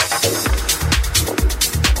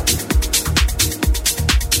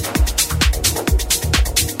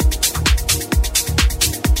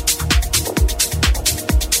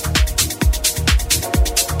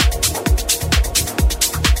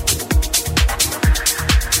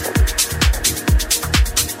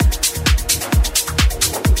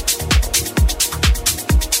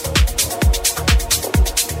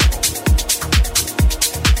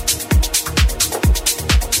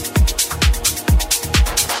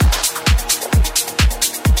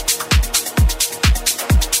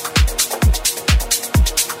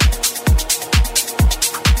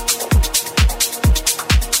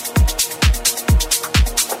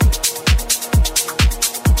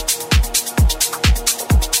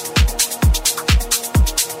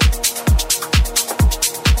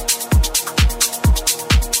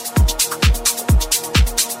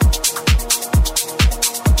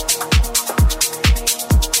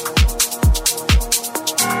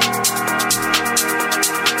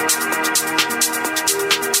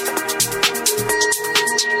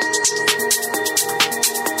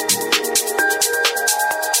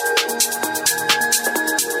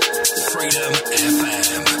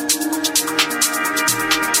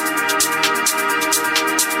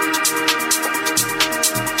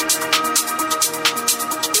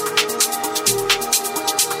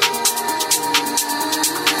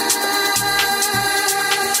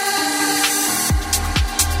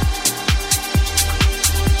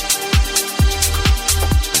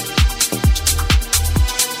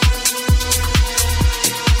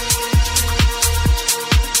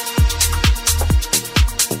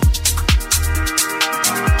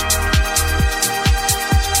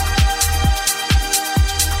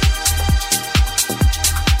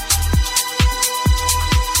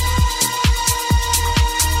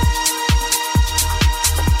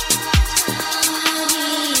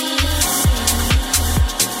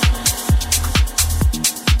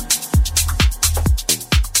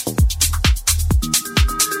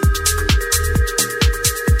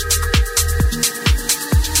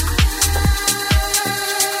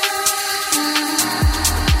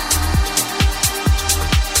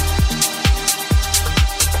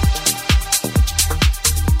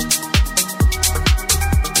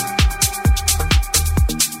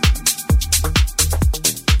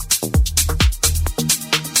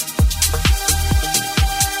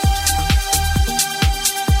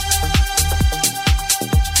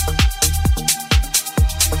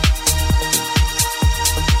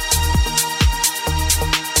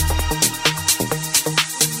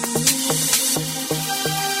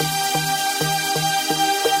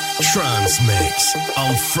 Trance Mix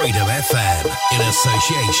on Freedom FM in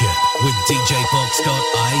association with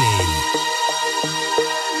DJBox.ie.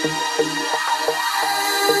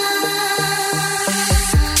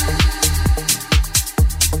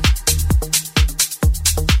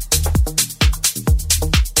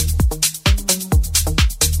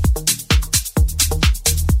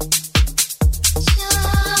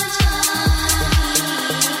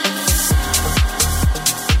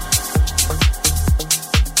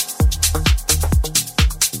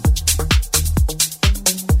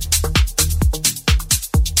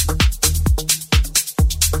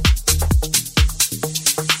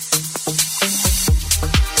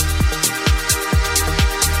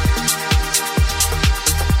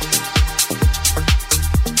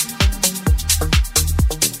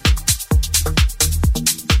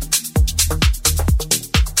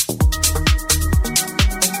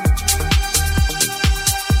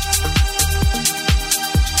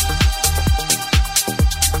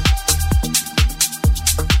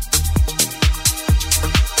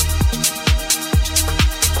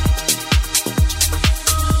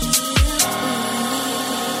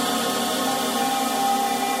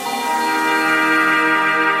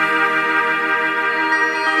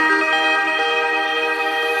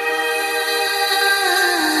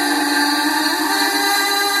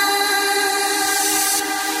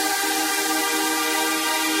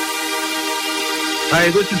 Hi,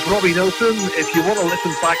 this is Robbie Nelson. If you want to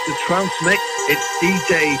listen back to Trance Mix, it's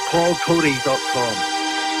djpaulcoady.com.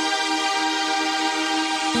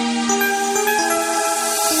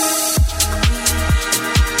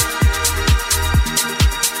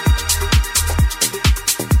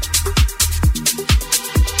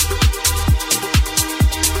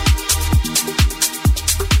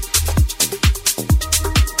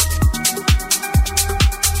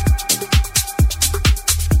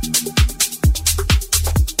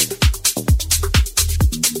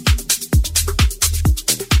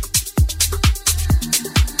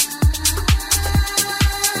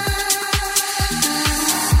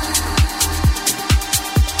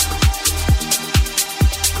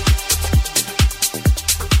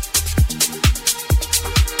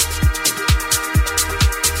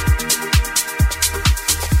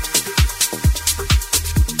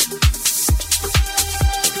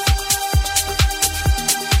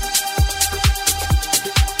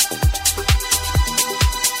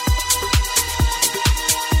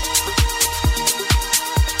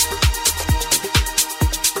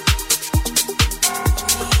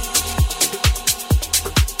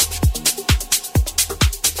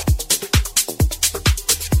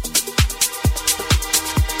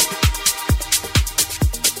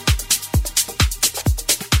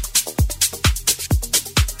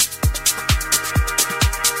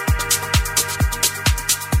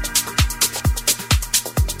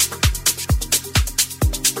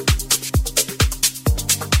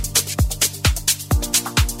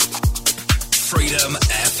 Freedom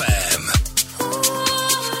FM.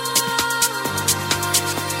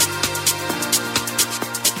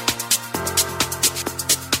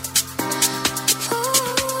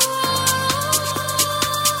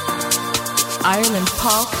 Ireland's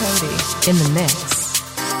Paul Coady in the mix.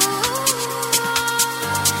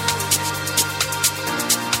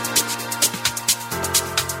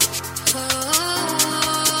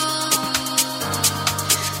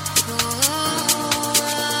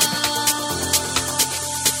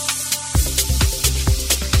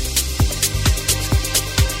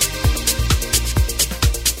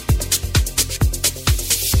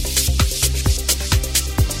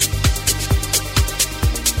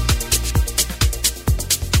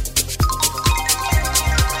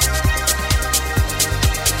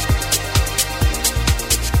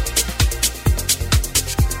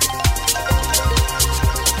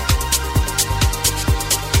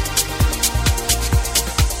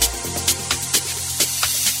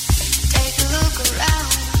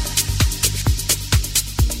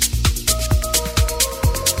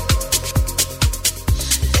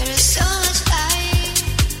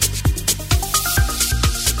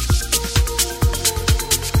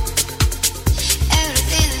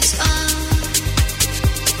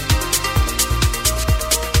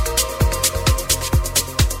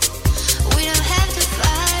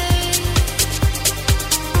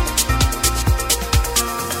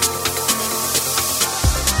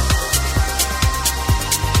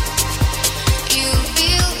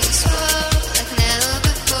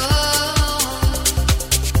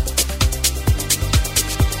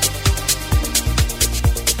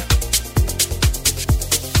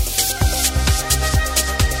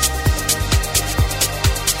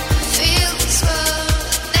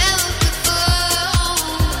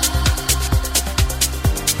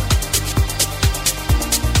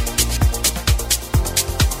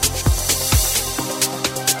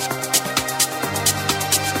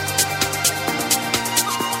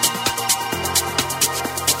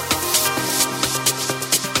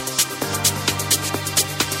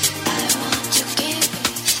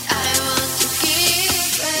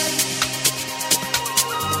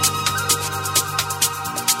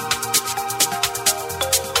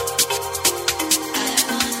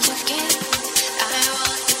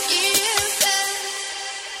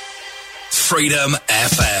 Freedom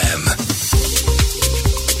FM.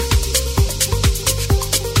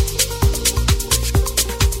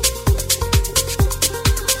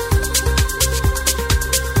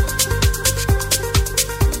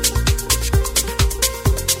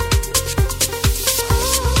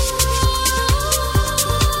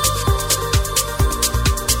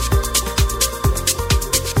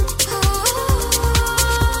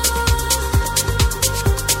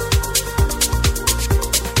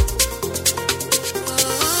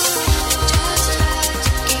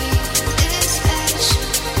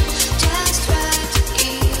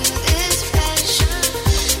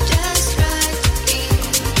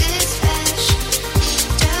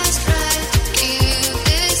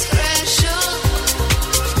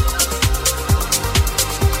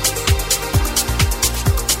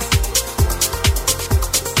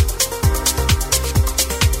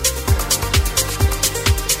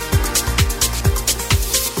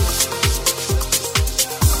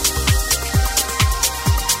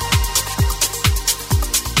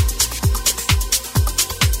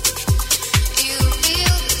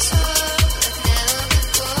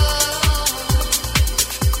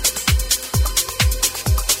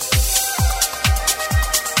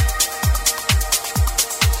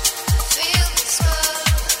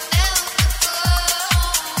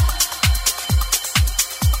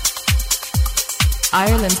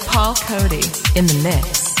 Ireland's Paul Coady in the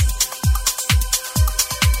mix.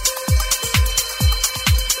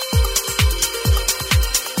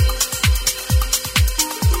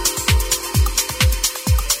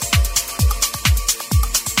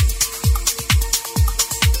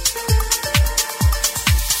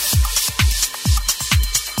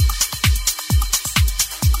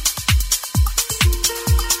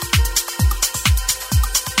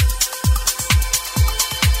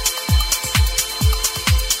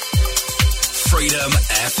 Freedom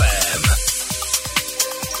FM.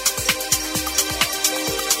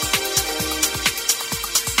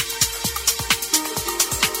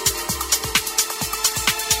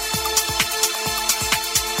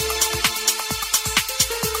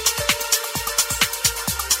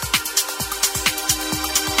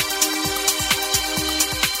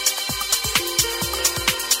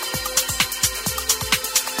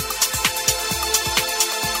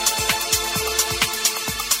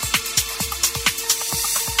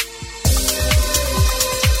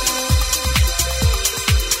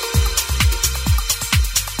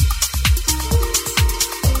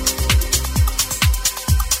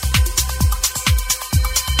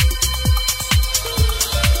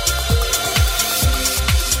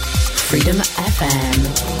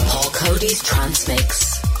 FM. Paul Coady's Trance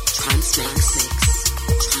Mix. Trance Mix.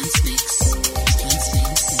 Trance Mix. Trance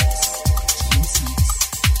Mix. Trance Mix.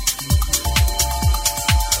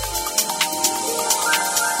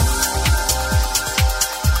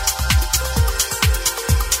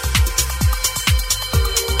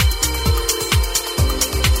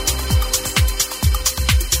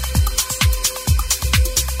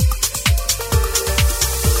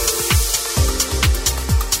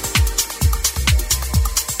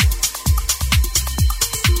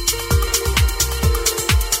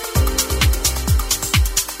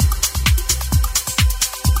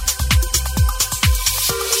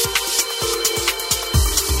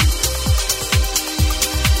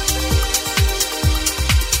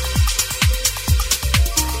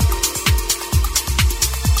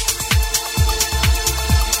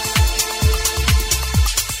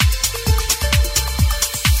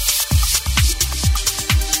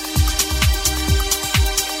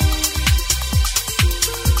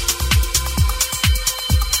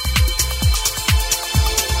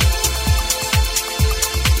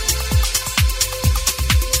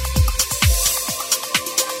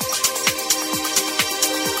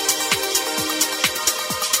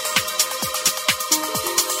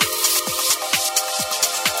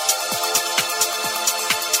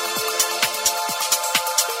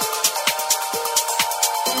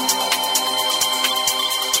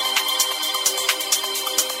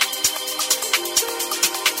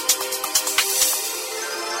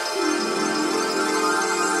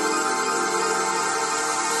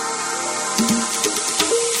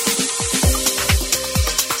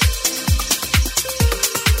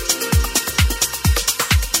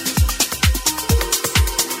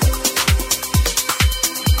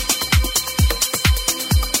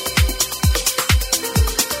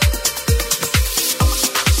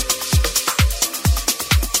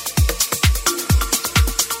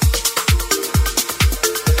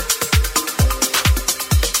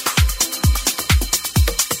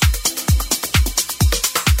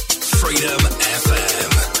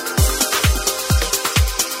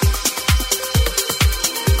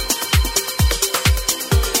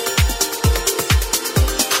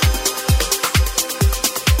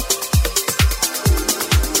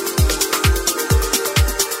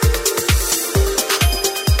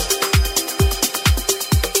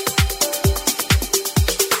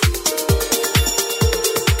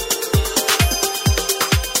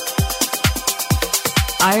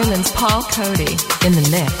 Ireland's Paul Coady in the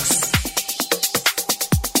mix.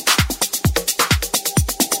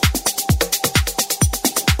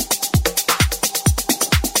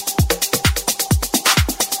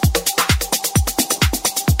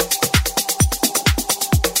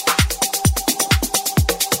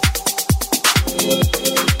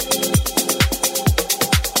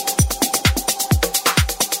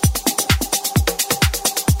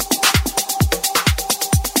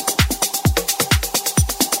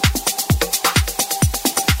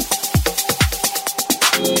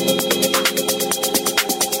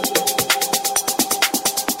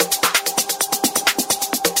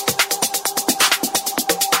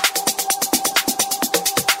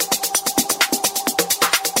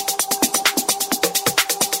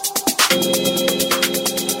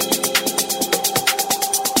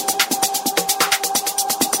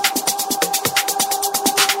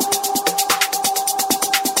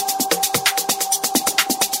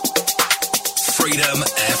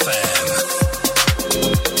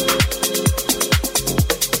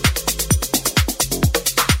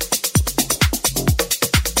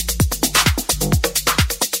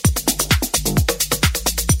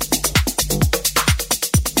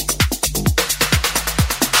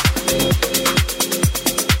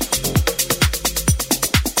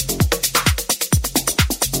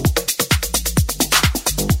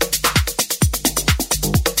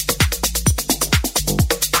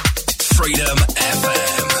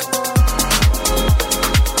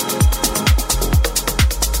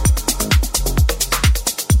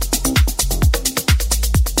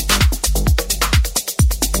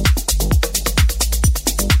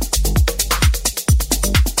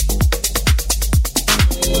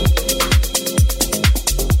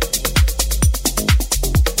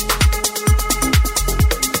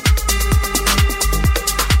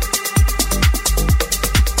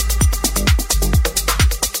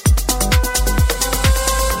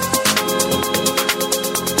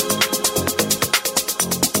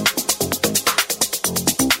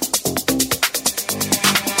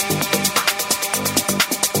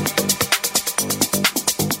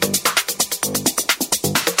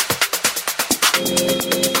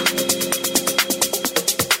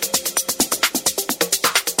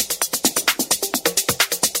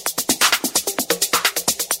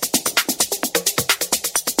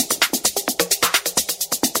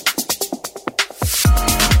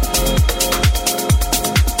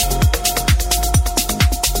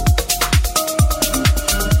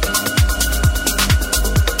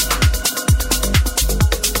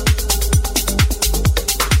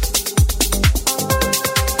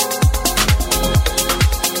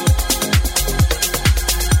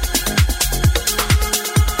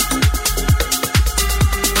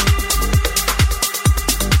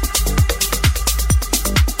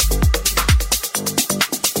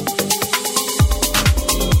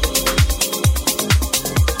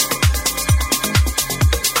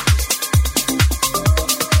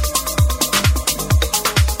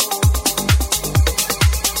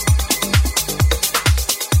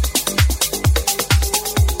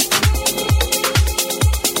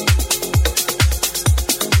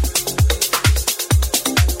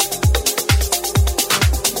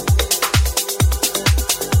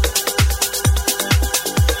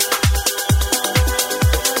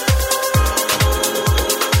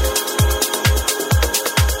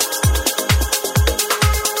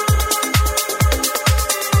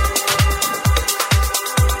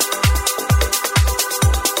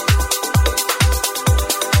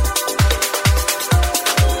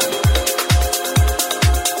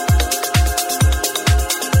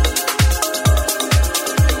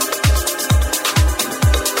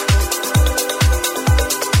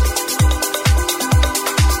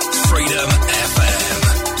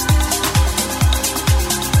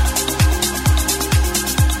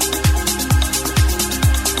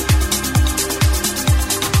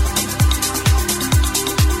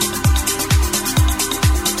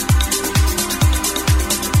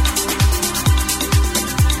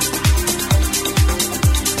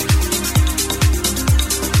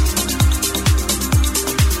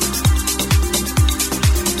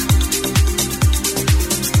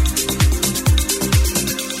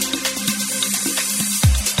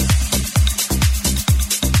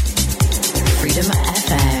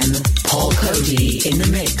 Coady in the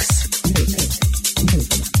mix.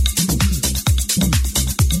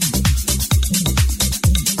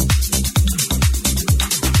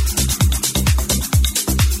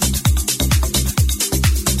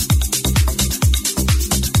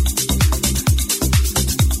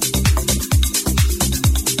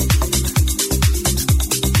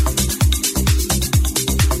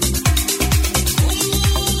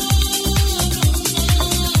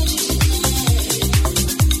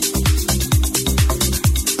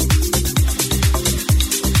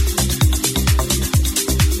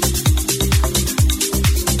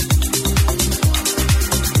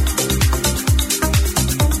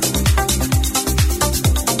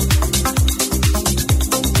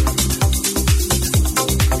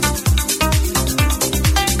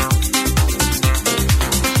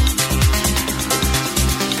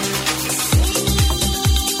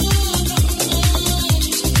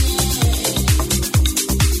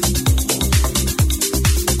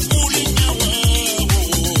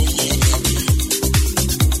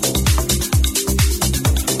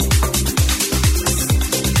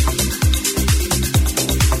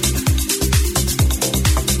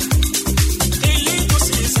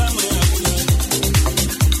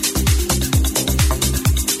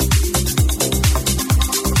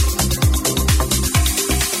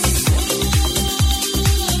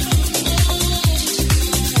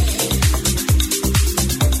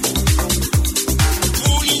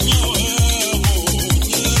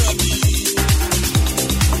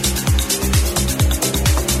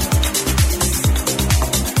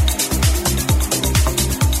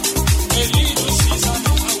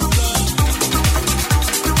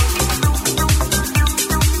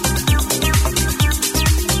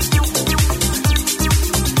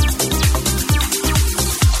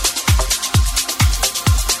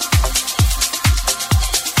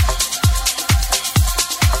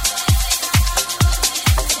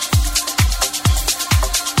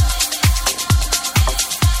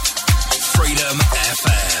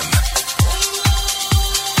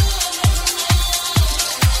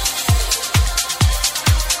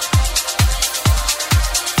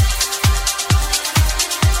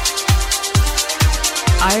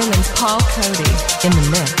 Ireland's Paul Coady in the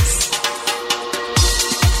mix.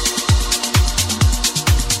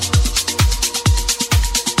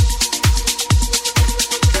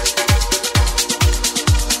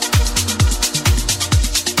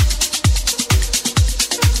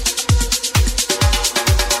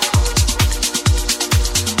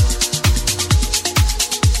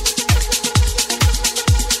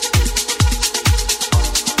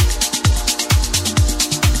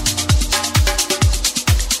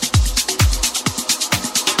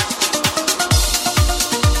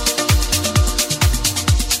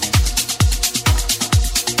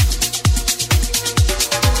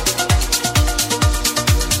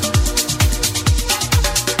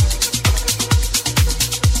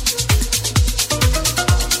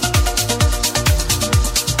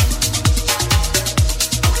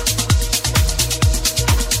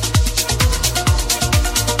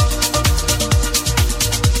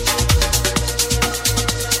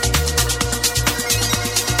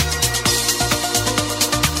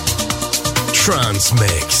 Trance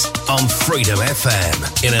Mix on Freedom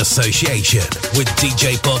FM in association with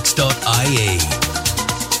DJBox.ie.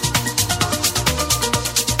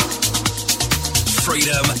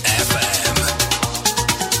 Freedom FM.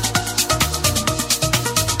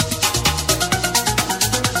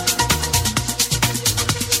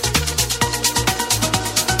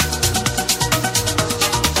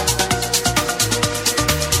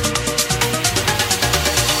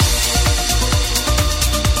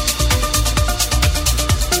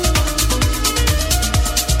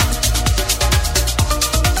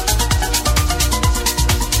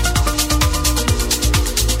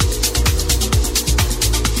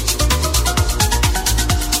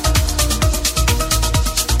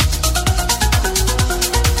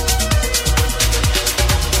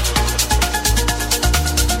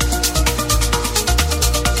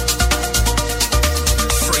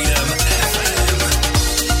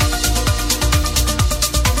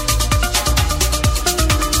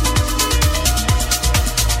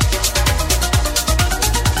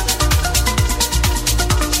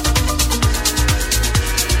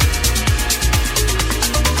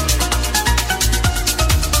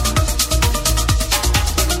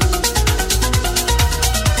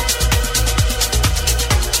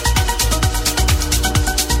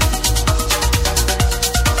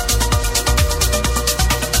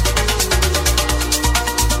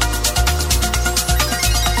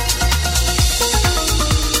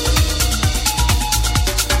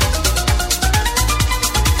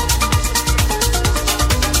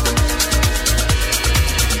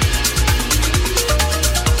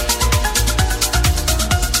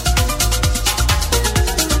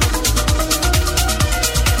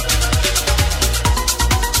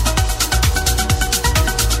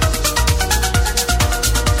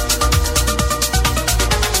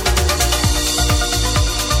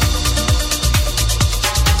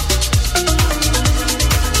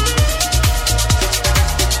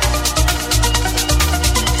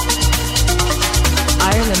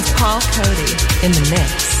 Paul Coady in the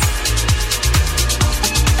mix.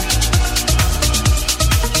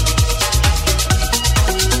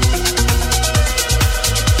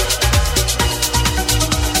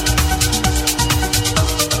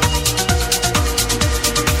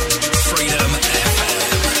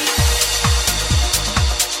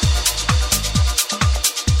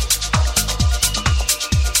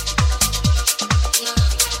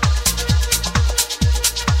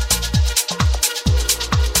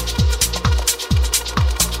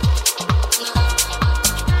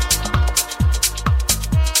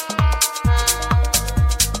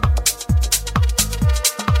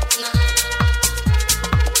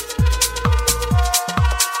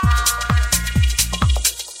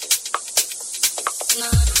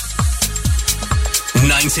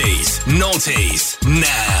 Noughties,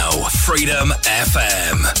 now Freedom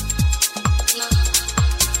FM.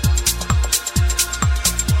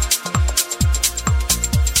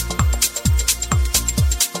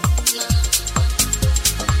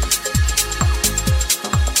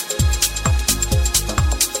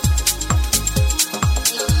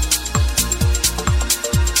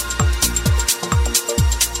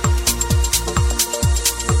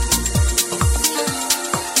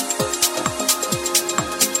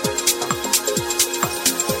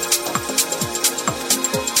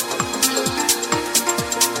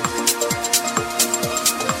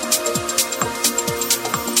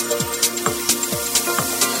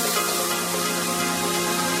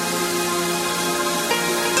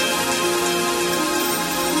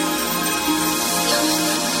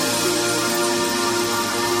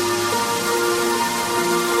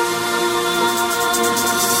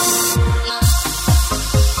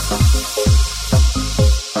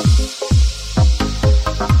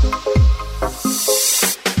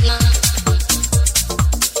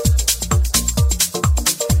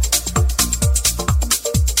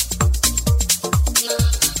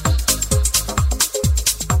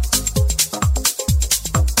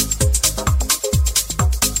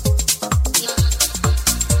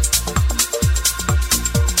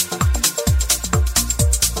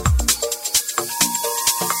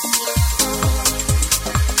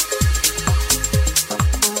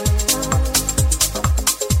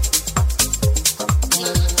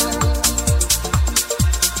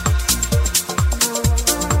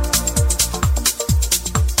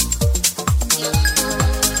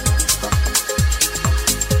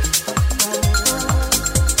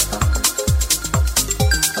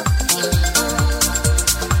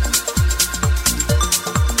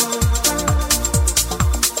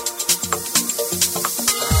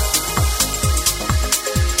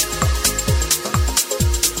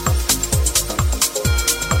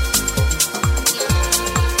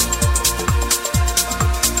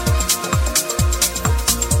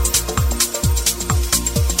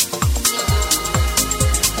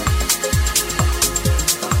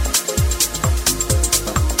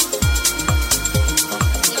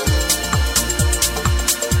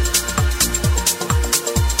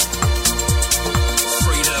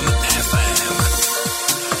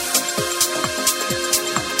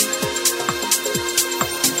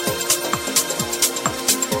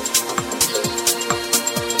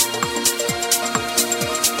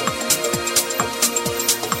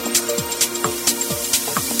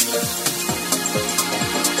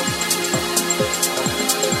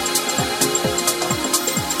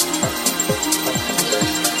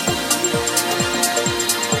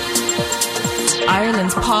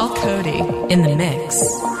 Ireland's Paul Coady in the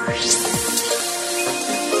mix.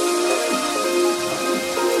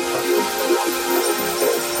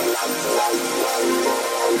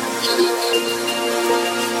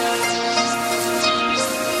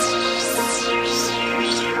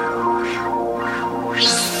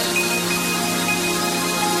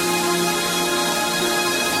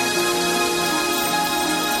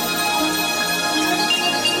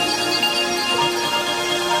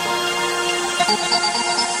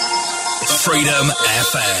 Freedom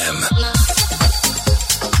FM.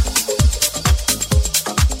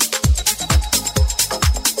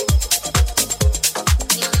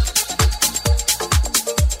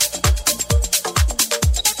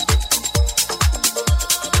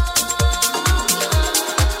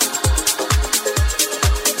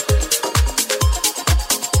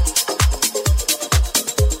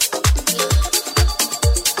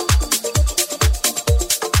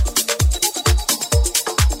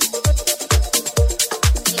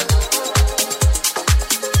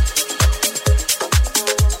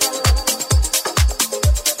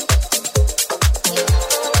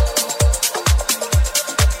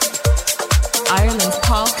 Ireland's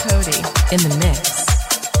Paul Coady in the mix.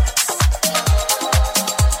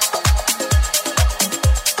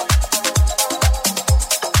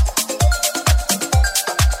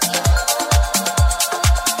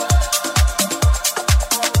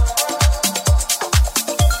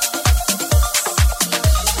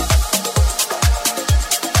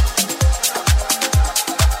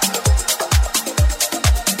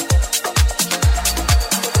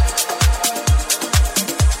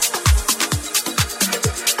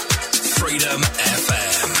 Freedom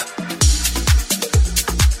FM.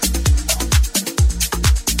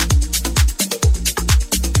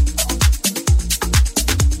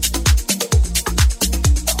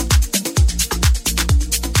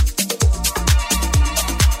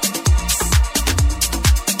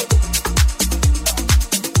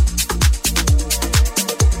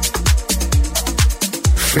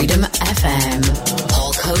 Freedom FM,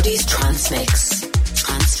 Paul Cody's Trance Mix.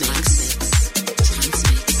 Trance Mix. Trance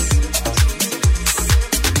Mix.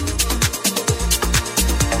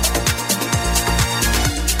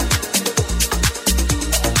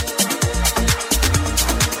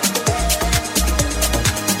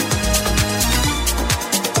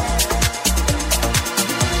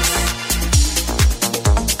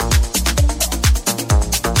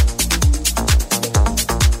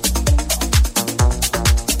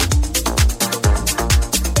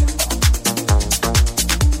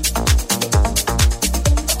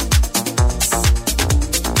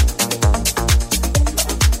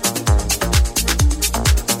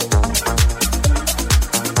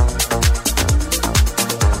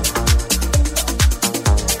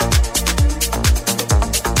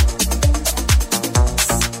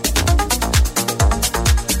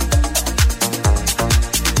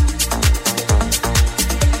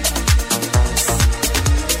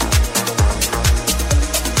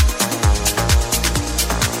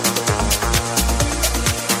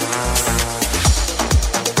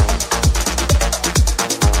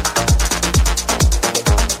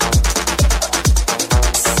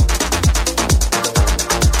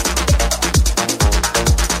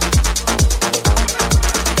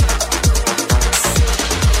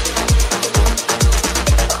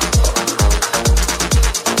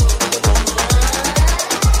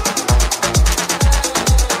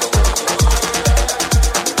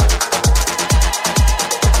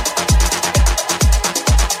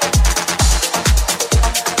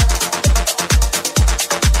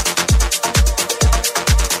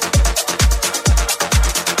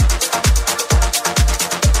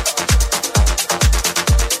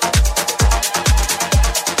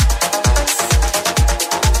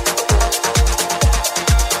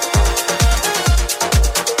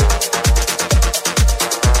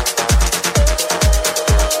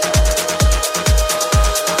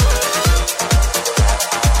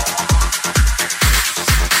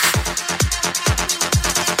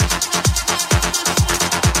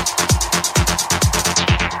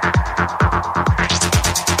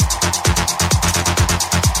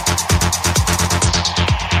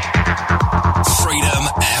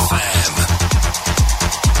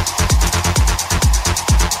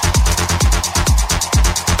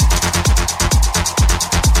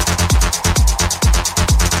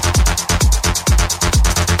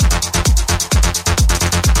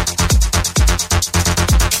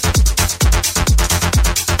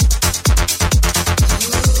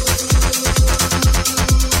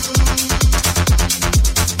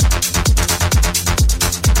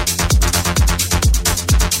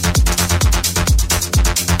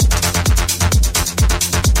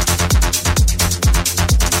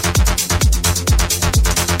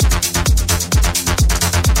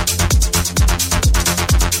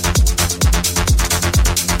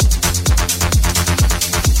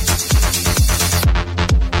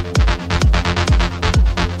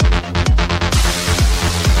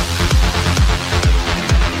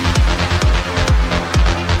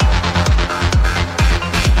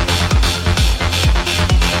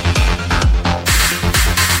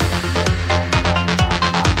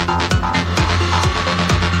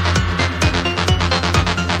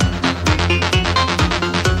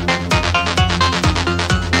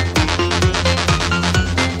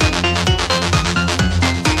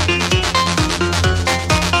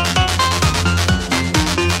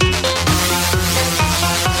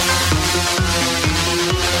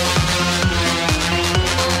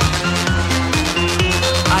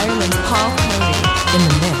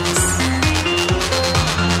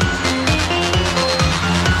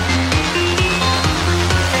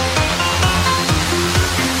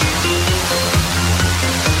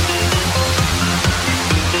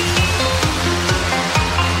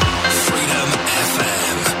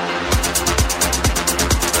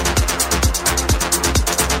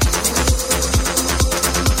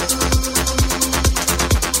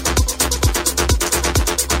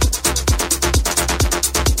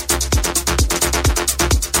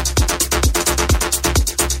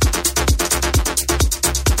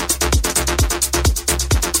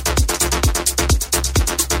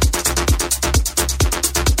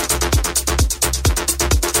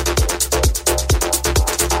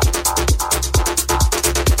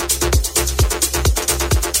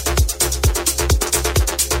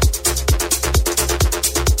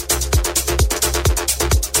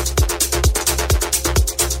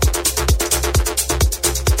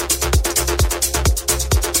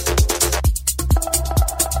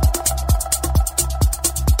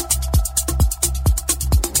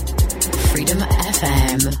 Freedom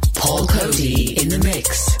FM. Paul Coady in the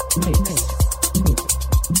mix.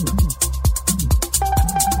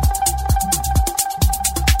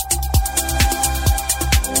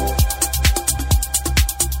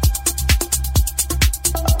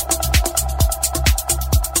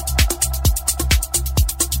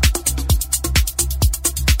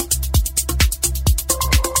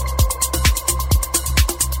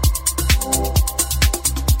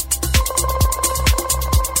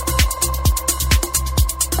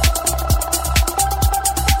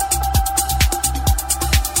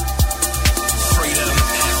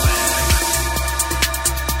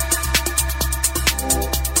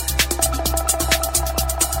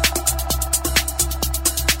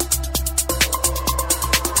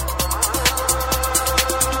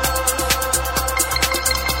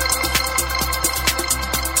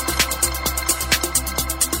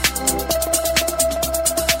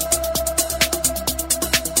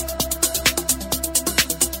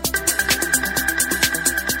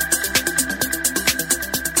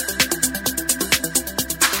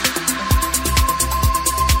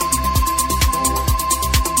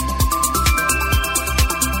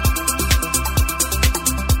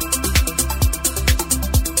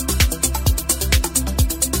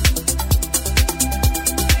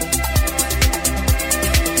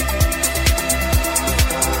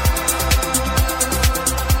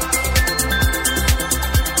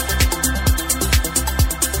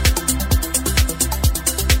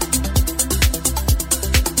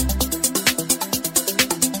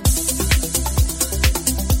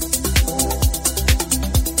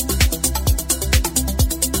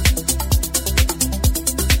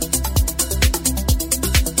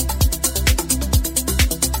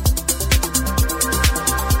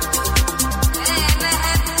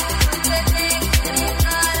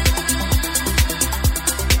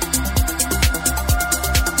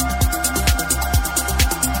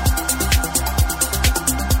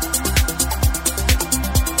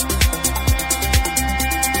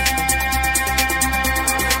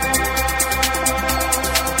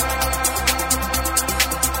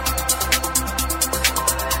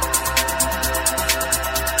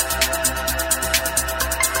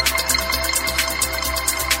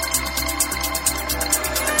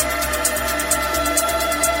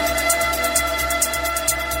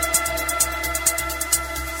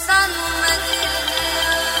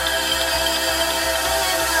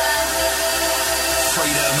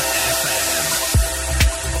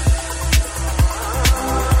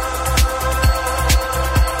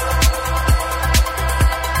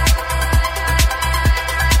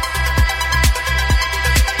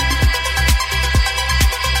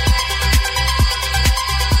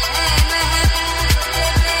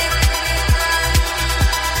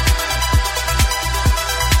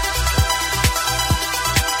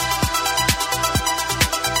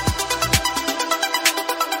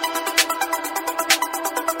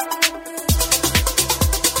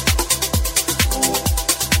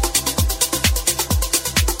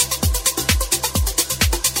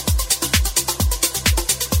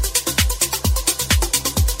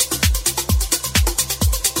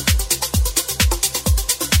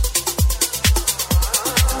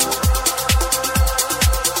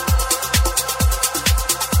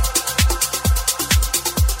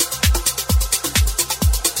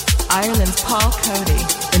 Ireland's Paul Coady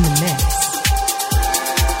in the mix.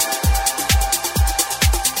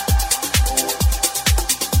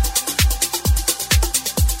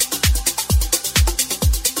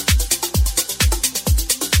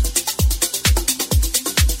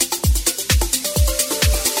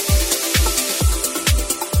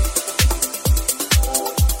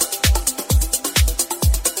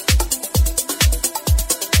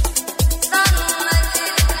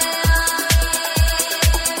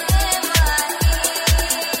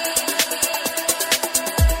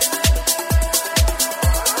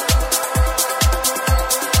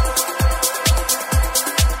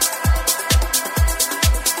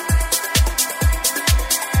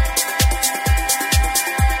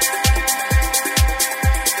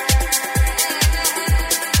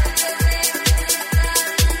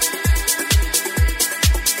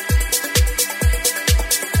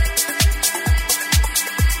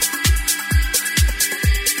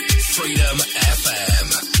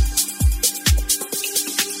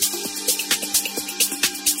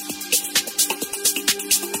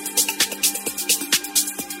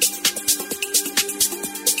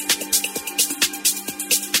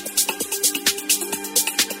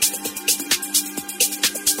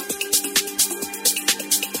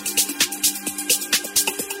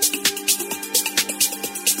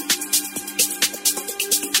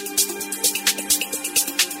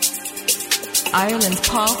 Ireland's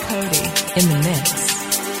Paul Coady in the mix.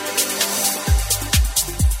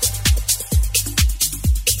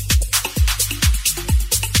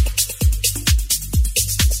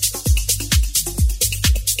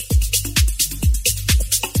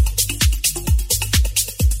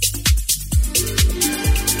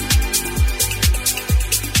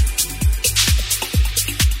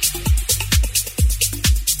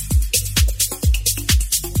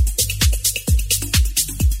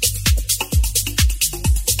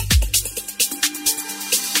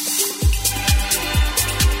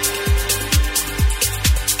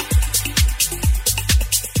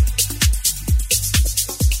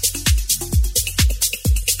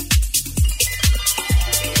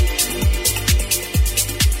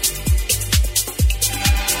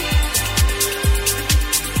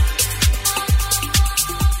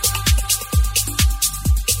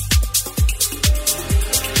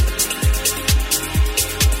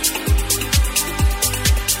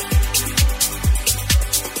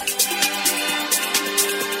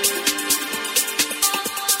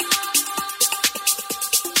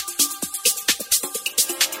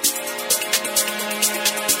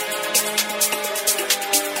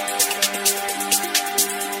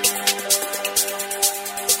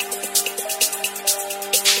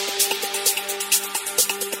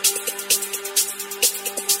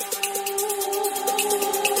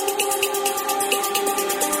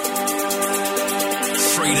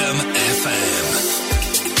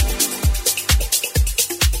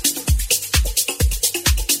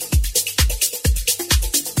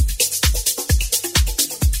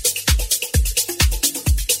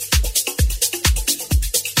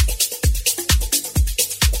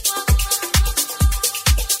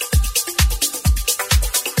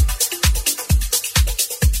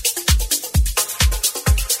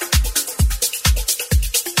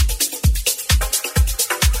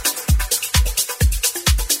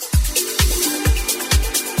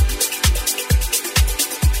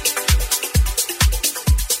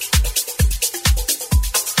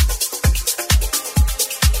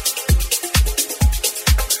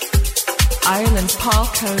 Ireland's Paul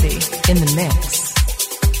Coady in the mix.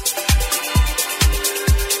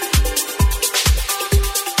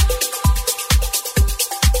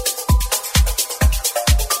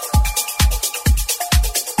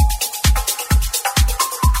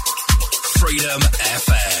 Freedom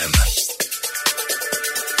FM.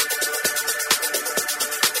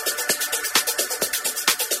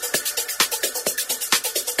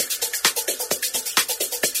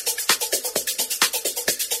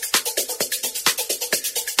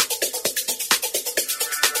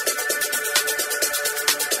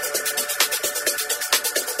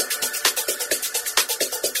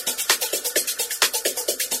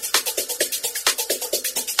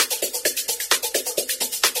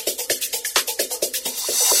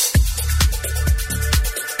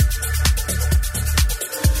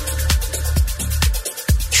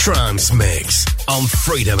 Trance Mix on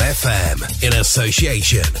Freedom FM in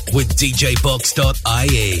association with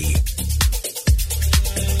DJBox.ie.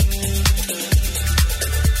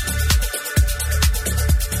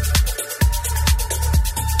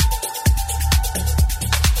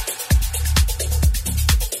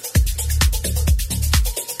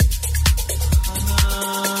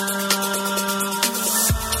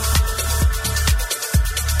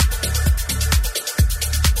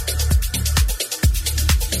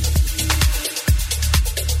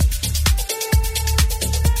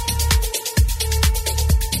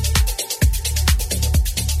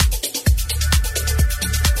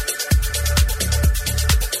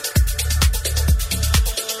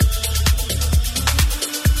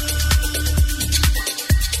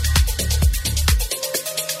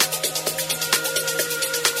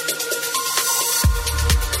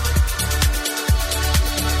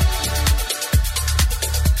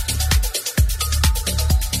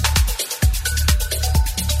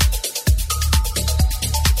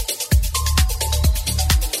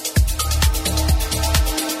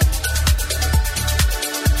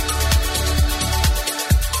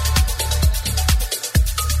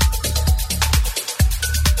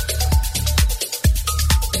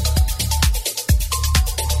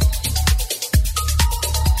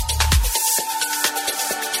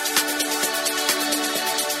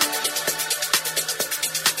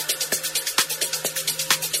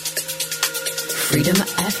 Freedom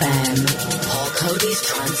FM, Paul Coady's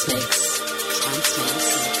Trance Mix. Trance Mix.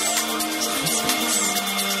 Trance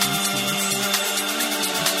Mix.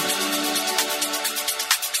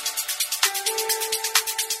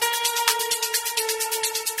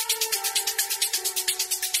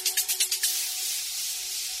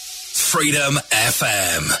 Freedom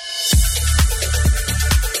FM.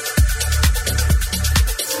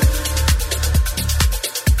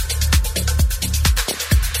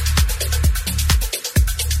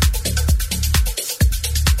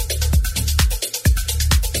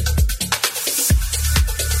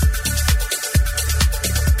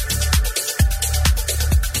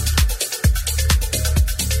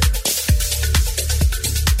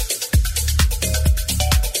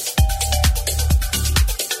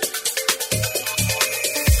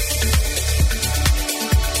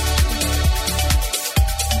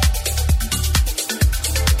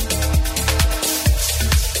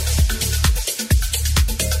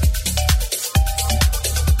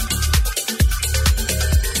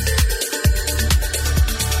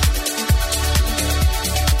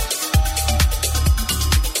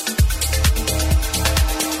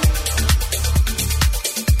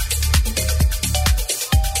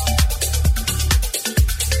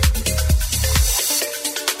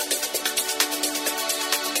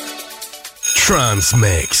 Trance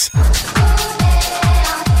Mix.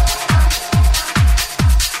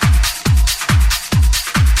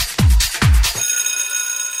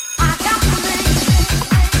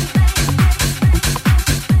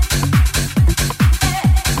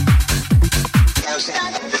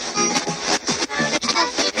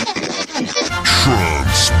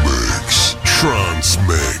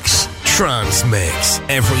 Trance Mix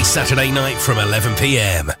every Saturday night from 11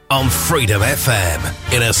 p.m. on Freedom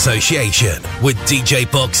FM in association with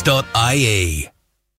DJBox.ie.